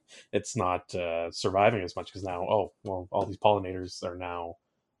it's not surviving as much, because now, oh, well, all these pollinators are now,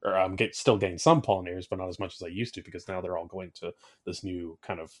 or I'm still getting some pollinators, but not as much as I used to, because now they're all going to this new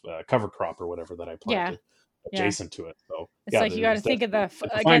kind of cover crop or whatever that I planted adjacent to it. So it's like you got to think of that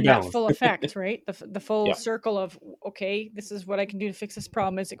full effect, right? The full circle of, okay, this is what I can do to fix this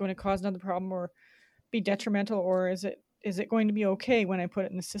problem. Is it going to cause another problem or be detrimental, or is it going to be okay when I put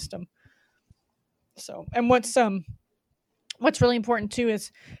it in the system? So, and what's really important too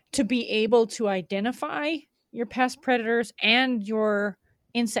is to be able to identify your pest predators and your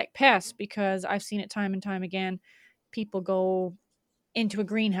insect pests, because I've seen it time and time again. People go into a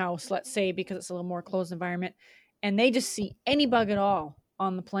greenhouse, let's say, because it's a little more closed environment, and they just see any bug at all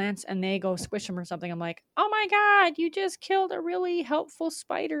on the plants and they go squish them or something. I'm like, oh my God, you just killed a really helpful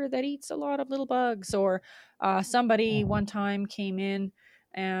spider that eats a lot of little bugs. Or somebody one time came in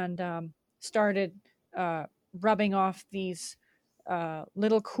and started rubbing off these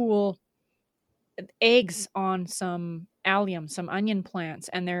little cool eggs on some allium, some onion plants,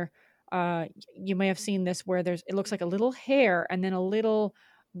 and they're you may have seen this, where it looks like a little hair and then a little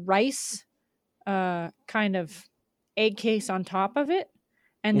rice kind of egg case on top of it,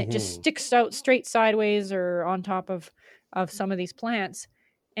 and it just sticks out straight sideways or on top of some of these plants.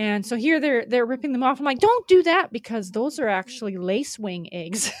 And so here they're ripping them off. I'm like, don't do that, because those are actually lacewing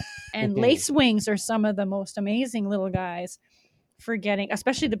eggs. And lacewings are some of the most amazing little guys for getting,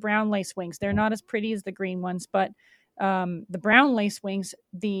 especially the brown lacewings. They're not as pretty as the green ones, but the brown lacewings,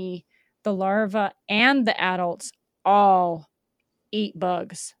 the larvae and the adults all eat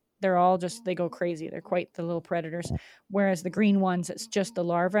bugs. they're all just, they go crazy. They're quite the little predators. Whereas the green ones, it's just the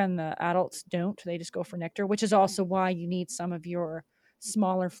larva, and the adults don't. They just go for nectar, which is also why you need some of your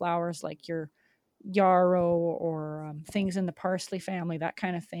smaller flowers like your yarrow or things in the parsley family, that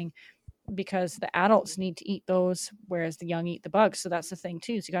kind of thing, because the adults need to eat those, whereas the young eat the bugs. So that's the thing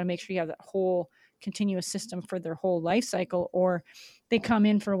too. So you got to make sure you have that whole continuous system for their whole life cycle, or they come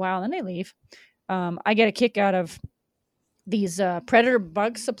in for a while and then they leave. I get a kick out of these predator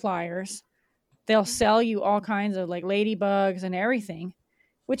bug suppliers. They'll sell you all kinds of like ladybugs and everything,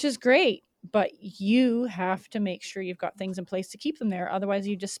 which is great, but you have to make sure you've got things in place to keep them there. Otherwise,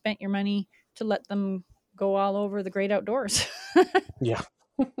 you just spent your money to let them go all over the great outdoors. Yeah.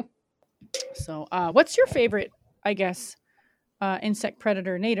 So, what's your favorite, I guess, insect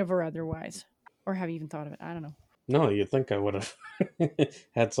predator, native or otherwise? Or have you even thought of it? I don't know. No, you'd think I would have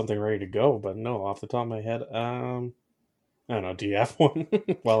had something ready to go, but no, off the top of my head, I don't know. Do you have one?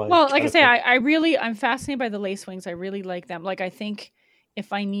 Well, like I say, I'm fascinated by the lacewings. I really like them. Like, I think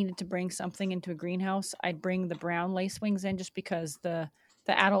if I needed to bring something into a greenhouse, I'd bring the brown lacewings in, just because the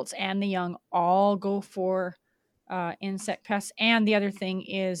adults and the young all go for insect pests. And the other thing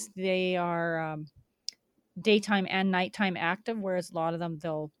is they are daytime and nighttime active, whereas a lot of them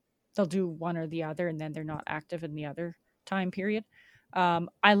they'll do one or the other, and then they're not active in the other time period.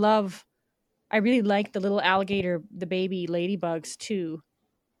 I really like the little alligator, the baby ladybugs too,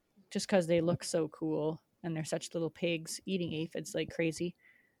 just because they look so cool, and they're such little pigs eating aphids like crazy.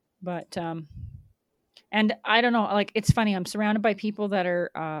 But and I don't know, like, it's funny, I'm surrounded by people that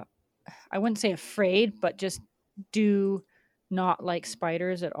are I wouldn't say afraid, but just do not like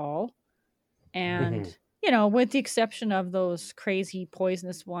spiders at all. And with the exception of those crazy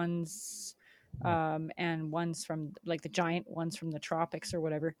poisonous ones, and ones from like the giant ones from the tropics or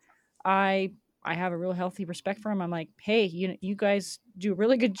whatever, I have a real healthy respect for them. I'm like, hey, you guys do a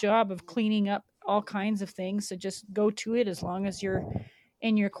really good job of cleaning up all kinds of things, so just go to it, as long as you're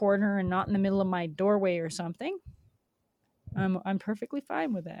in your corner and not in the middle of my doorway or something. I'm perfectly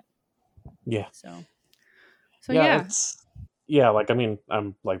fine with that. Yeah. So yeah. Yeah, like, I mean,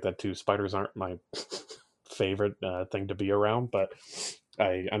 I'm like that too. Spiders aren't my favorite thing to be around, but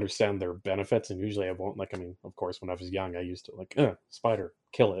I understand their benefits, and usually I won't, like, I mean, of course, when I was young, I used to like, spider,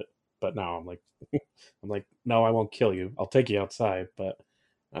 kill it. But now I'm like, no, I won't kill you. I'll take you outside, but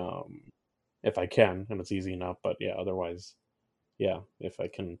if I can, and it's easy enough. But yeah, otherwise, yeah, if I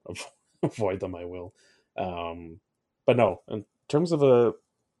can avoid them, I will. But no, in terms of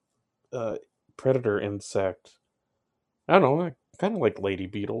a predator insect, I don't know. I kind of like lady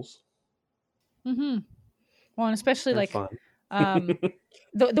beetles. Mm-hmm. Well, and especially They're like fun.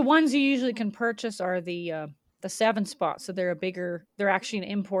 the ones you usually can purchase are the 7-spot. So they're actually an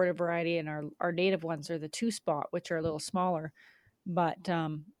imported variety, and our native ones are the 2-spot, which are a little smaller, but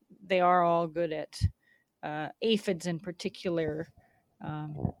they are all good at aphids in particular.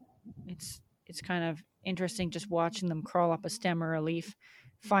 It's kind of interesting just watching them crawl up a stem or a leaf,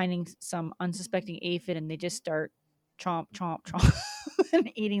 finding some unsuspecting aphid, and they just start chomp, chomp, chomp,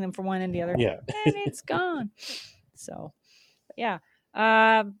 and eating them from one end to the other. Yeah. And it's gone. So, yeah.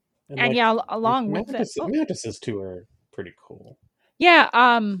 And like, yeah, along with that, mantises too are pretty cool. Yeah.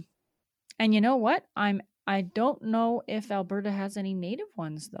 And you know what? I don't know if Alberta has any native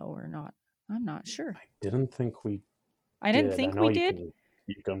ones though or not. I'm not sure. I didn't think we did.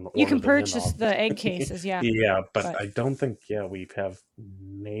 You can purchase the egg cases, yeah. Yeah, but I don't think we have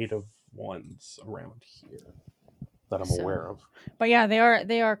native ones around here that I'm aware of. But yeah,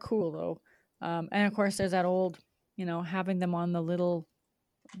 they are cool though. And of course there's that old, having them on the little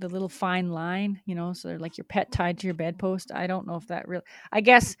fine line, so they're like your pet tied to your bedpost. I don't know if that really, I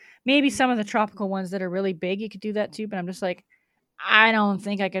guess maybe some of the tropical ones that are really big, you could do that too, but I'm just like, I don't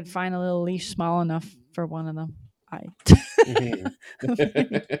think I could find a little leash small enough for one of them.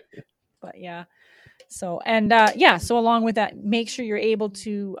 But yeah. So, and so along with that, make sure you're able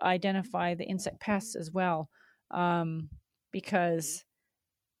to identify the insect pests as well. Because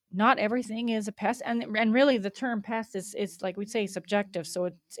not everything is a pest, and really the term pest is like we say, subjective. So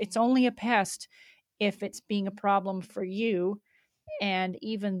it's only a pest if it's being a problem for you, and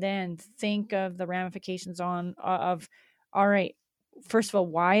even then, think of the ramifications of all right. First of all,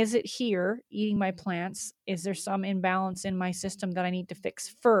 why is it here eating my plants? Is there some imbalance in my system that I need to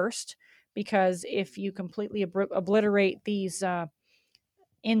fix first? Because if you completely obliterate these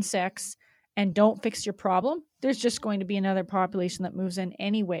insects and don't fix your problem, there's just going to be another population that moves in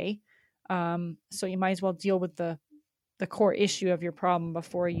anyway. So you might as well deal with the core issue of your problem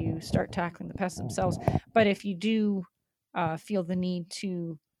before you start tackling the pests themselves. But if you do feel the need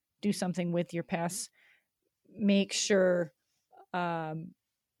to do something with your pests, make sure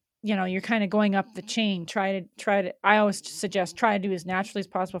you're kind of going up the chain. I always suggest try to do as naturally as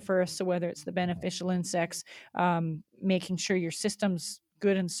possible first. So whether it's the beneficial insects, making sure your system's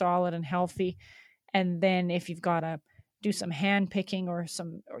good and solid and healthy. And then if you've got to do some hand picking or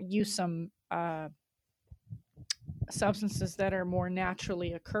use some substances that are more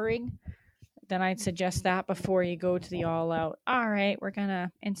naturally occurring, then I'd suggest that before you go to the all out, all right, we're going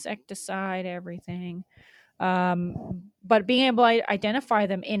to insecticide everything. But being able to identify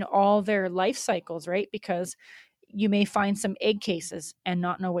them in all their life cycles, right? Because you may find some egg cases and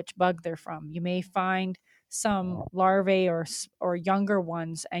not know which bug they're from. You may find some larvae or younger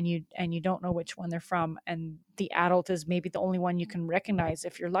ones and you don't know which one they're from, and the adult is maybe the only one you can recognize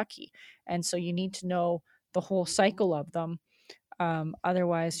if you're lucky. And so you need to know the whole cycle of them.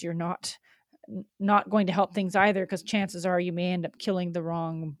 Otherwise you're not going to help things either, because chances are you may end up killing the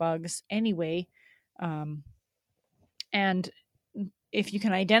wrong bugs anyway. And if you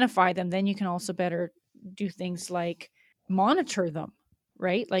can identify them, then you can also better do things like monitor them,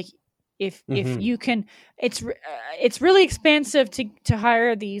 right? Like if you can, it's really expensive to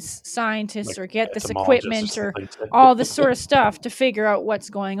hire these scientists or get this equipment or all this sort of stuff to figure out what's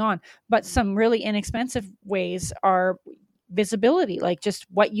going on. But some really inexpensive ways are visibility, like just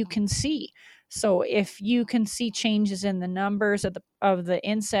what you can see. So if you can see changes in the numbers of the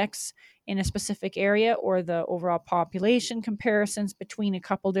insects in a specific area, or the overall population comparisons between a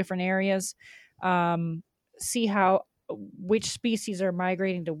couple different areas, see which species are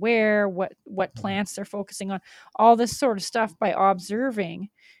migrating to where, what plants they're focusing on, all this sort of stuff. By observing,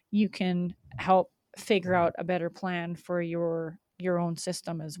 you can help figure out a better plan for your own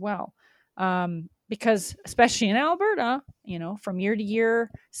system as well. Because especially in Alberta, from year to year,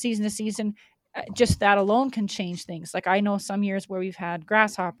 season to season, just that alone can change things. Like I know some years where we've had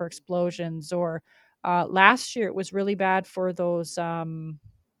grasshopper explosions, or last year it was really bad for those,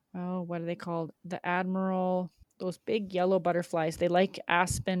 what are they called? The Admiral, those big yellow butterflies. They like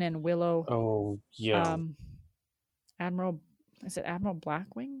aspen and willow. Oh, yeah. Is it Admiral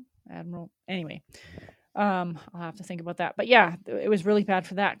Blackwing? Anyway. I'll have to think about that. But yeah, it was really bad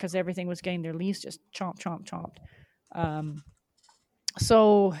for that because everything was getting their leaves just chomped.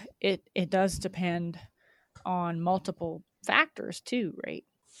 So it does depend on multiple factors too, right?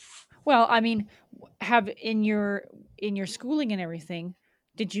 Well, I mean, have in your schooling and everything,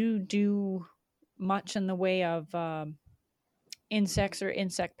 did you do much in the way of insects or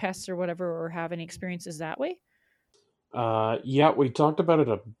insect pests or whatever, or have any experiences that way? Yeah, we talked about it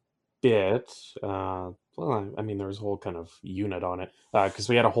a bit. Well, I mean, there was a whole kind of unit on it because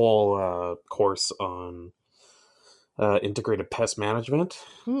we had a whole course on integrated pest management.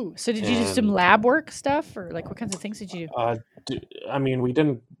 Ooh, so did you do some lab work stuff, or like what kinds of things did you do? I mean, we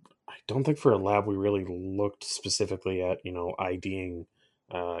didn't. I don't think for a lab we really looked specifically at IDing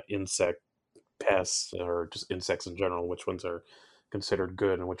insect pests or just insects in general, which ones are considered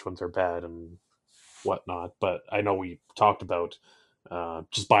good and which ones are bad and whatnot. But I know we talked about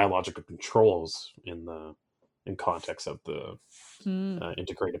just biological controls in context of the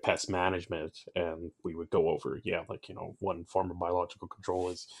integrated pest management, and we would go over one form of biological control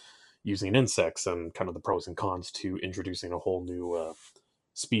is using insects and kind of the pros and cons to introducing a whole new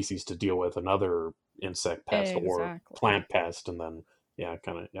species to deal with another insect pest or plant pest, and then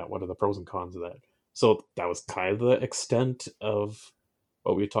what are the pros and cons of that. So that was kind of the extent of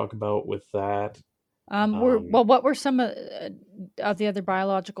what we talk about with that. What were some of the other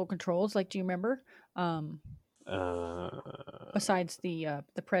biological controls? Like, do you remember? Besides the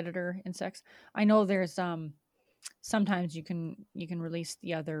predator insects, I know there's sometimes you can release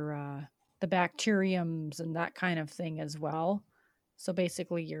the other the bacteriums and that kind of thing as well. So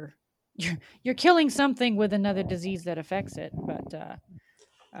basically, you're killing something with another disease that affects it. But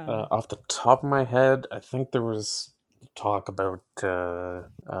off the top of my head, I think there was talk about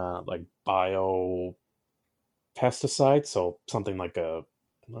like bio pesticides, so something like a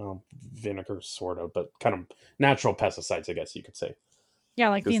vinegar sort of, but kind of natural pesticides, I guess you could say. Yeah,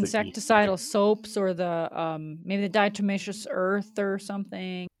 like the insecticidal soaps or the maybe the diatomaceous earth or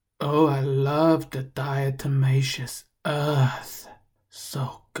something. Oh, I love the diatomaceous earth.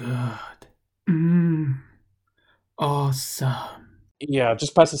 So good. Awesome. Yeah,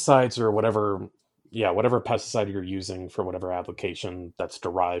 just pesticides or whatever. Yeah, whatever pesticide you're using for whatever application that's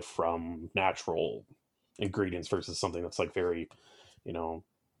derived from natural ingredients versus something that's like very,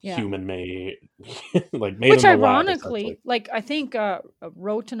 human made, like made. Which ironically, like I think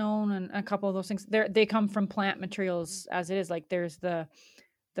rotenone and a couple of those things, they come from plant materials as it is. Like there's the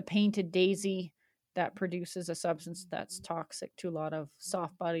painted daisy that produces a substance that's toxic to a lot of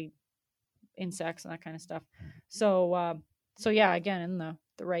soft-bodied insects and that kind of stuff. So yeah, again, in the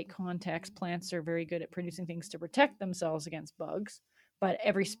the right context, plants are very good at producing things to protect themselves against bugs, but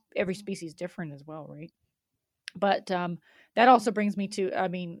every species is different as well, right? But that also brings me to, I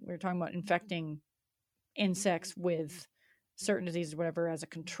mean, we were talking about infecting insects with certain diseases, whatever, as a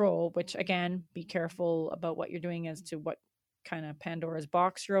control, which again, be careful about what you're doing as to what kind of Pandora's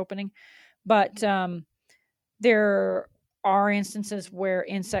box you're opening. But there are instances where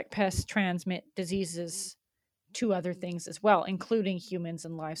insect pests transmit diseases to other things as well, including humans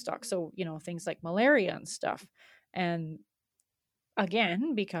and livestock. So, things like malaria and stuff. And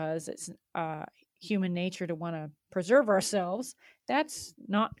again, because it's human nature to want to preserve ourselves, that's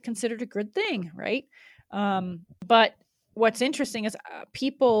not considered a good thing, right? But what's interesting is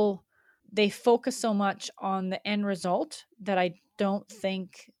people, they focus so much on the end result that I don't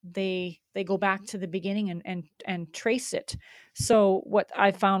think they go back to the beginning and trace it. So what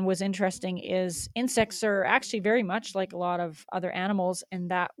I found was interesting is insects are actually very much like a lot of other animals in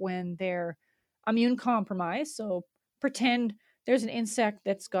that when they're immune compromised, so pretend there's an insect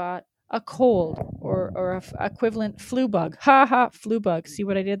that's got a cold or a equivalent flu bug. Ha ha, flu bug. See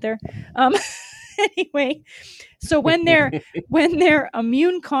what I did there? Anyway, so when they're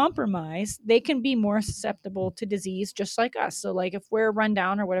immune compromised, they can be more susceptible to disease, just like us. So, like if we're run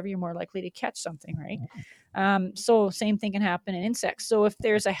down or whatever, you're more likely to catch something, right? So same thing can happen in insects. So if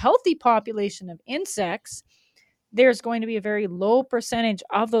there's a healthy population of insects, there's going to be a very low percentage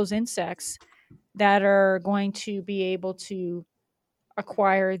of those insects that are going to be able to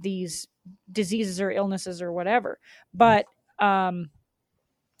acquire these diseases or illnesses or whatever. But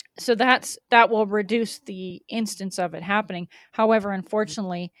so that will reduce the instance of it happening. However,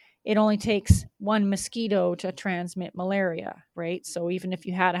 unfortunately, it only takes one mosquito to transmit malaria, right? So even if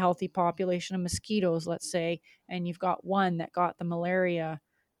you had a healthy population of mosquitoes, let's say, and you've got one that got the malaria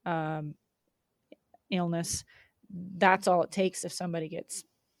illness, that's all it takes if somebody gets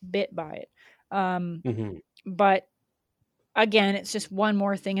bit by it. But again, it's just one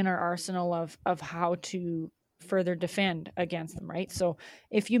more thing in our arsenal of how to further defend against them, right? So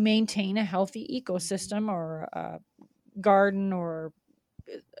if you maintain a healthy ecosystem or a garden or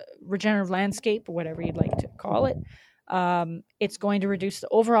regenerative landscape, or whatever you'd like to call it, it's going to reduce the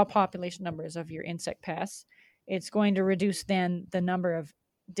overall population numbers of your insect pests. It's going to reduce then the number of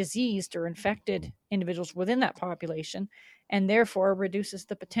diseased or infected individuals within that population, and therefore reduces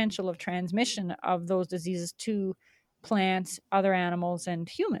the potential of transmission of those diseases to plants, other animals, and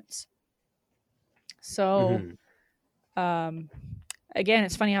humans. So again,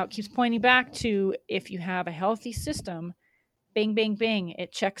 it's funny how it keeps pointing back to, if you have a healthy system, bing, bing, bing,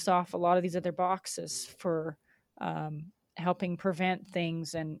 it checks off a lot of these other boxes for helping prevent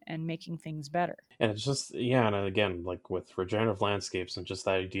things and making things better. And it's just, and again, like with regenerative landscapes and just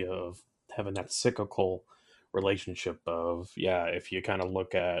that idea of having that cyclical relationship of, if you kind of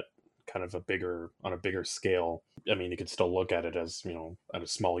look at kind of on a bigger scale, I mean, you could still look at it as, at a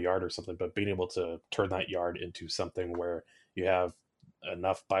small yard or something, but being able to turn that yard into something where you have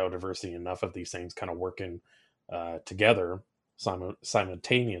enough biodiversity, enough of these things kind of working together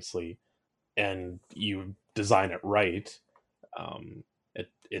simultaneously, and you design it right,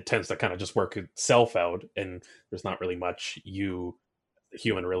 it tends to kind of just work itself out, and there's not really much the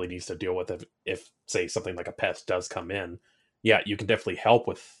human really needs to deal with if say something like a pest does come in. You can definitely help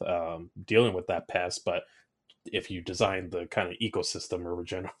with dealing with that pest, but if you design the kind of ecosystem or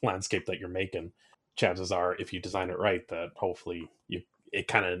regenerative landscape that you're making, chances are, if you design it right, that hopefully it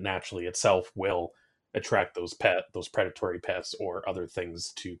kind of naturally itself will attract those predatory pests or other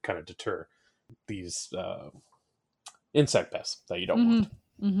things to kind of deter these insect pests that you don't want.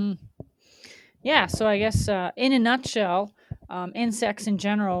 Mm-hmm. Yeah, so I guess in a nutshell, insects in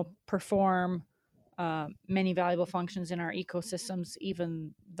general perform many valuable functions in our ecosystems,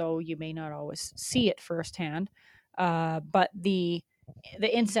 even though you may not always see it firsthand. But the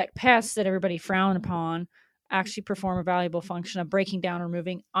insect pests that everybody frown upon actually perform a valuable function of breaking down or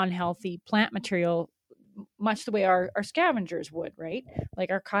removing unhealthy plant material, much the way our scavengers would, right? Like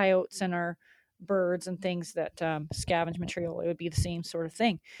our coyotes and our birds and things that scavenge material, it would be the same sort of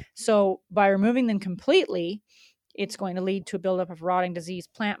thing. So by removing them completely, it's going to lead to a buildup of rotting,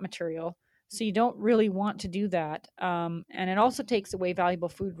 diseased plant material. So you don't really want to do that. And it also takes away valuable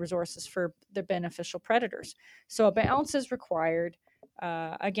food resources for the beneficial predators. So a balance is required.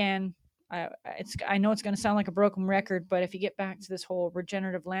 Again, I know it's going to sound like a broken record, but if you get back to this whole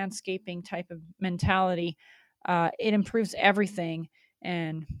regenerative landscaping type of mentality, it improves everything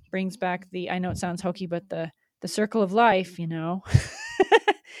and brings back I know it sounds hokey, but the circle of life,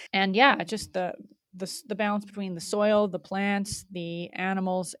 and just the balance between the soil, the plants, the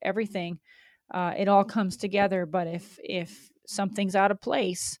animals, everything, it all comes together. But if something's out of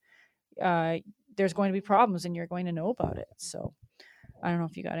place, there's going to be problems and you're going to know about it. So I don't know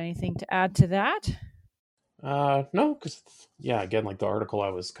if you got anything to add to that. No, because again, like the article I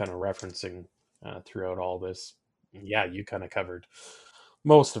was kind of referencing throughout all this, you kind of covered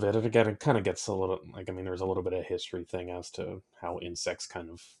most of it. And again, it kind of gets a little there's a little bit of history thing as to how insects kind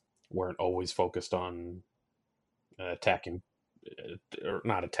of weren't always focused on attacking, or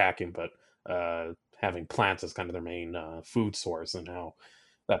not attacking, but having plants as kind of their main food source, and how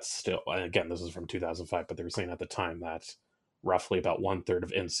that's still, again, this is from 2005, but they were saying at the time that roughly about 1/3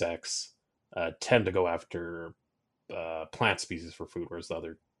 of insects tend to go after plant species for food, whereas the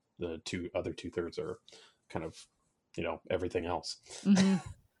other 2/3 are kind of, everything else. Mm-hmm.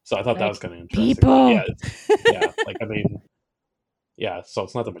 So I thought that was kind of interesting. People. So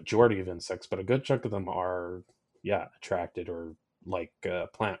it's not the majority of insects, but a good chunk of them are, attracted or like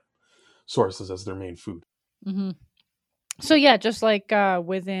plant sources as their main food. Mm-hmm. So just like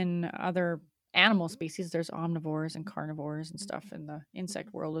within other animal species, there's omnivores and carnivores and stuff in the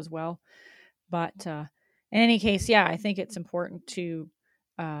insect world as well. But in any case, I think it's important to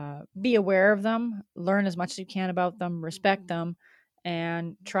be aware of them, learn as much as you can about them, respect them,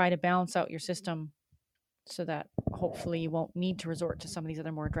 and try to balance out your system so that hopefully you won't need to resort to some of these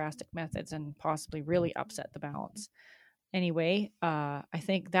other more drastic methods and possibly really upset the balance. Anyway, I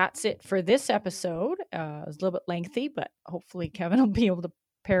think that's it for this episode. It was a little bit lengthy, but hopefully Kevin will be able to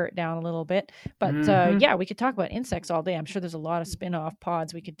pare it down a little bit. But we could talk about insects all day. I'm sure there's a lot of spin-off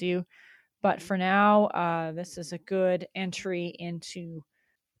pods we could do. But for now, this is a good entry into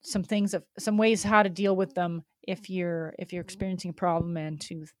some ways how to deal with them if you're experiencing a problem, and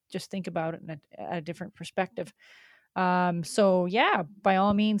to just think about it at a different perspective. By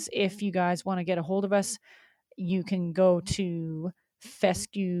all means, if you guys want to get a hold of us, you can go to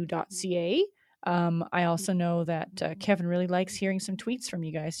fescue.ca. I also know that Kevin really likes hearing some tweets from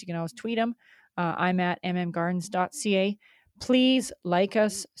you guys. You can always tweet him. I'm at mmgardens.ca. Please like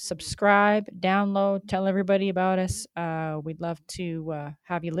us, subscribe, download, tell everybody about us. We'd love to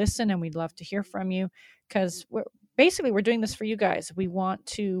have you listen, and we'd love to hear from you, because we're doing this for you guys. We want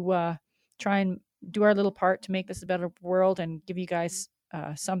to try and do our little part to make this a better world and give you guys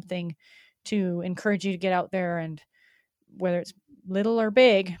something to encourage you to get out there, and whether it's little or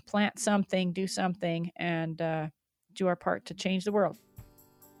big, plant something, do something, and do our part to change the world.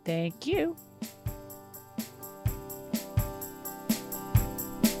 Thank you.